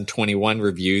 2021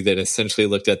 review that essentially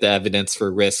looked at the evidence for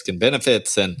risk and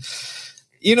benefits. And,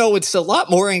 it's a lot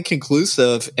more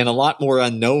inconclusive and a lot more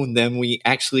unknown than we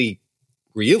actually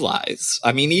realize.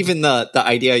 I mean, even the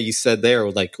idea you said there,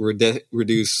 like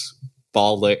reduce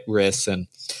fall risks. And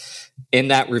in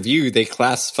that review, they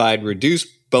classified reduced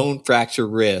bone fracture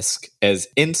risk as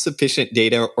insufficient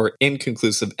data or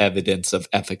inconclusive evidence of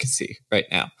efficacy right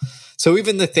now. So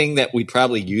even the thing that we'd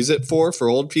probably use it for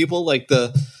old people, like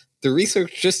the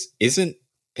research just isn't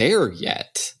there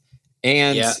yet.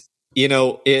 And,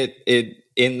 it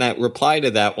in that reply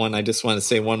to that one, I just want to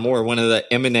say one more. One of the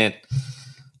eminent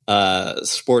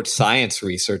sports science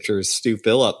researchers, Stu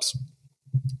Phillips,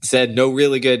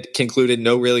 concluded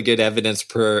no really good evidence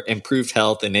for improved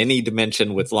health in any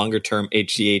dimension with longer term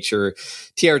HGH or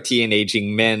TRT in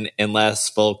aging men unless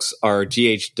folks are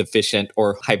GH deficient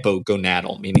or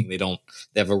hypogonadal, meaning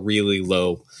they have a really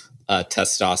low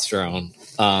testosterone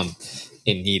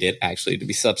and need it actually to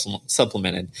be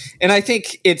supplemented. And I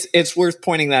think it's worth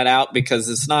pointing that out because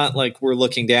it's not like we're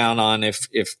looking down on if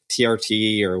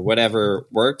TRT or whatever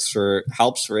works or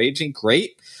helps for aging.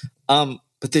 Great.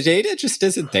 But the data just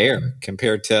isn't there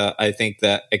compared to, I think,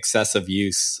 the excessive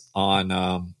use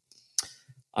on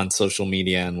social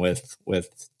media and with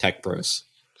tech bros.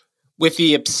 With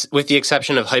the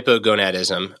exception of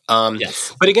hypogonadism.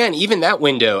 Yes. But again, even that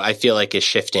window I feel like is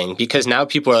shifting because now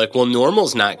people are like, well,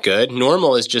 normal's not good.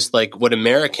 Normal is just like what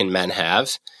American men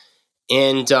have.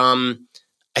 And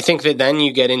I think that then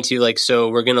you get into like, so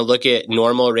we're going to look at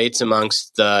normal rates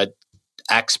amongst the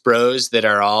X bros that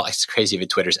are all, it's crazy if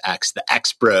Twitter's X, the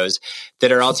X bros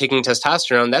that are all taking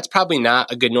testosterone. That's probably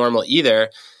not a good normal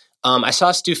either. I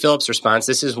saw Stu Phillips' response.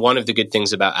 This is one of the good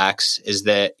things about X is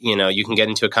that, you can get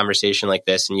into a conversation like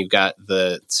this and you've got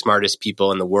the smartest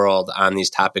people in the world on these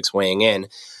topics weighing in.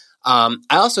 I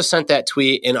also sent that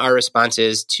tweet in our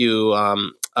responses to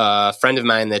a friend of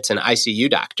mine that's an ICU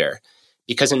doctor,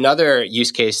 because another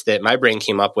use case that my brain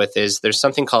came up with is there's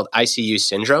something called ICU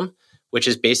syndrome, which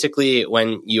is basically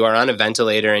when you are on a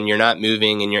ventilator and you're not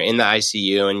moving and you're in the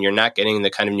ICU and you're not getting the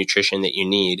kind of nutrition that you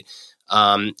need.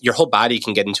 Your whole body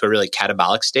can get into a really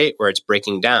catabolic state where it's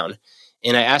breaking down.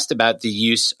 And I asked about the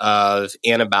use of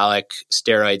anabolic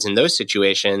steroids in those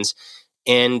situations.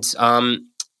 And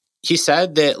he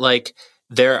said that like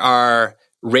there are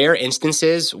rare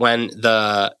instances when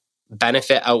the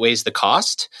benefit outweighs the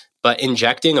cost, but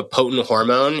injecting a potent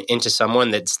hormone into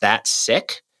someone that's that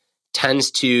sick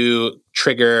tends to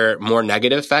trigger more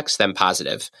negative effects than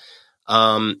positive.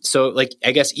 So like,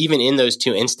 I guess even in those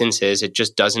two instances, it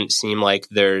just doesn't seem like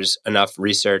there's enough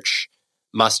research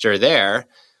muster there.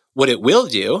 What it will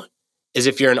do is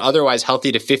if you're an otherwise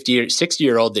healthy to 50 or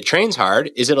 60-year-old that trains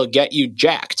hard, is it'll get you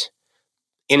jacked.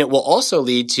 And it will also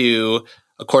lead to,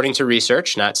 according to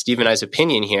research, not Steve and I's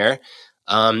opinion here,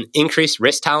 increased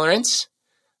risk tolerance,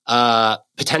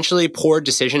 potentially poor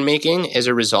decision-making as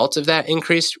a result of that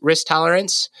increased risk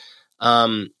tolerance,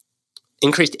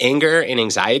 increased anger and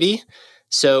anxiety.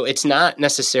 So it's not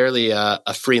necessarily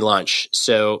a free lunch.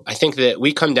 So I think that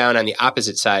we come down on the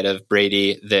opposite side of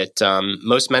Brady, that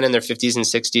most men in their 50s and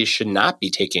 60s should not be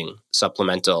taking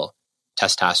supplemental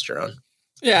testosterone.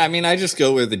 Yeah, I mean, I just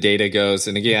go where the data goes.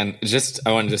 And again,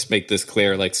 I want to just make this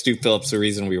clear. Like Stu Phillips, the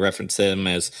reason we reference him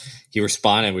is he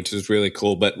responded, which is really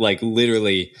cool. But like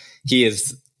literally, he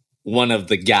is one of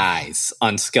the guys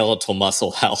on skeletal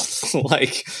muscle health,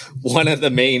 like one of the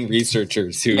main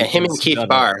researchers who him and Keith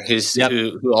Barr,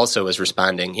 who also was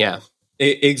responding. Yeah.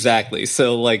 Exactly.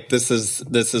 So like this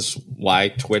is why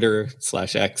Twitter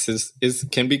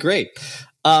 /X can be great.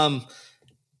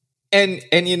 And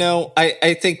you know,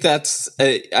 I think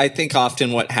I think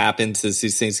often what happens is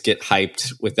these things get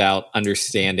hyped without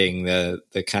understanding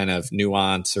the kind of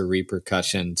nuance or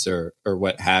repercussions or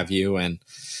what have you. And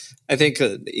I think,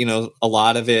 you know, a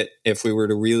lot of it, if we were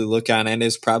to really look on it,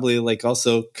 is probably like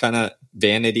also kind of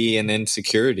vanity and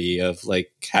insecurity of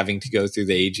like having to go through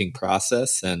the aging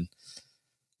process and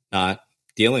not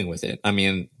dealing with it. I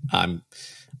mean,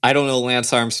 I don't know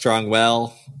Lance Armstrong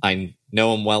well. I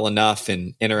know him well enough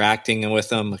and interacting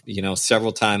with him, you know,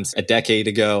 several times a decade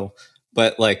ago.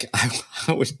 But like, I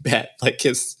would bet like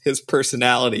his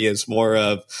personality is more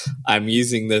of, I'm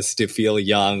using this to feel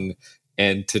young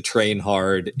and to train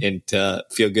hard and to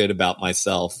feel good about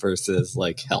myself versus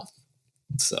like health.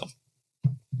 So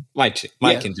my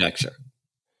conjecture.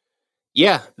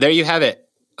 Yeah, there you have it.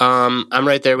 I'm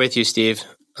right there with you, Steve.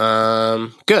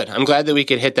 Good. I'm glad that we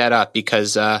could hit that up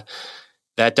because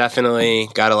that definitely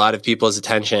got a lot of people's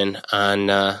attention on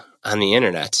the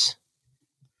internet.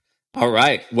 All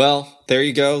right. Well, there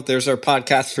you go. There's our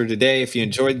podcast for today. If you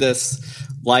enjoyed this,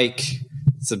 like,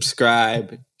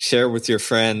 subscribe, share with your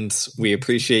friends. We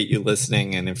appreciate you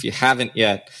listening. And if you haven't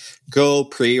yet, go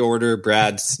pre-order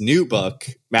Brad's new book,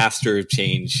 Master of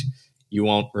Change. You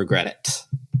won't regret it.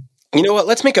 You know what?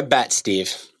 Let's make a bet,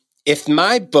 Steve. If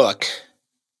my book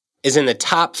is in the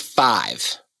top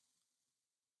 5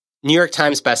 New York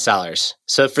Times bestsellers.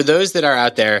 So for those that are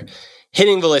out there,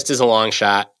 hitting the list is a long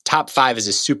shot. Top 5 is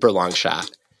a super long shot.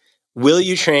 Will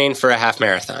you train for a half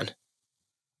marathon?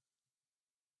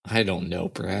 I don't know,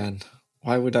 Brad.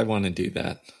 Why would I want to do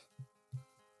that?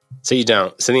 So you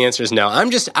don't. So the answer is no.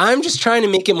 I'm just trying to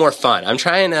make it more fun. I'm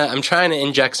trying to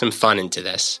inject some fun into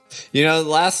this. You know, the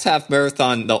last half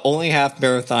marathon, the only half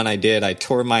marathon I did, I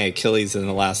tore my Achilles in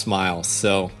the last mile.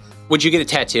 So would you get a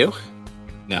tattoo?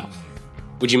 No.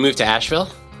 Would you move to Asheville?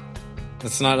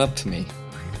 That's not up to me.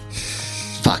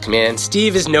 Fuck, man.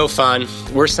 Steve is no fun.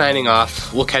 We're signing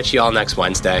off. We'll catch you all next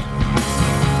Wednesday.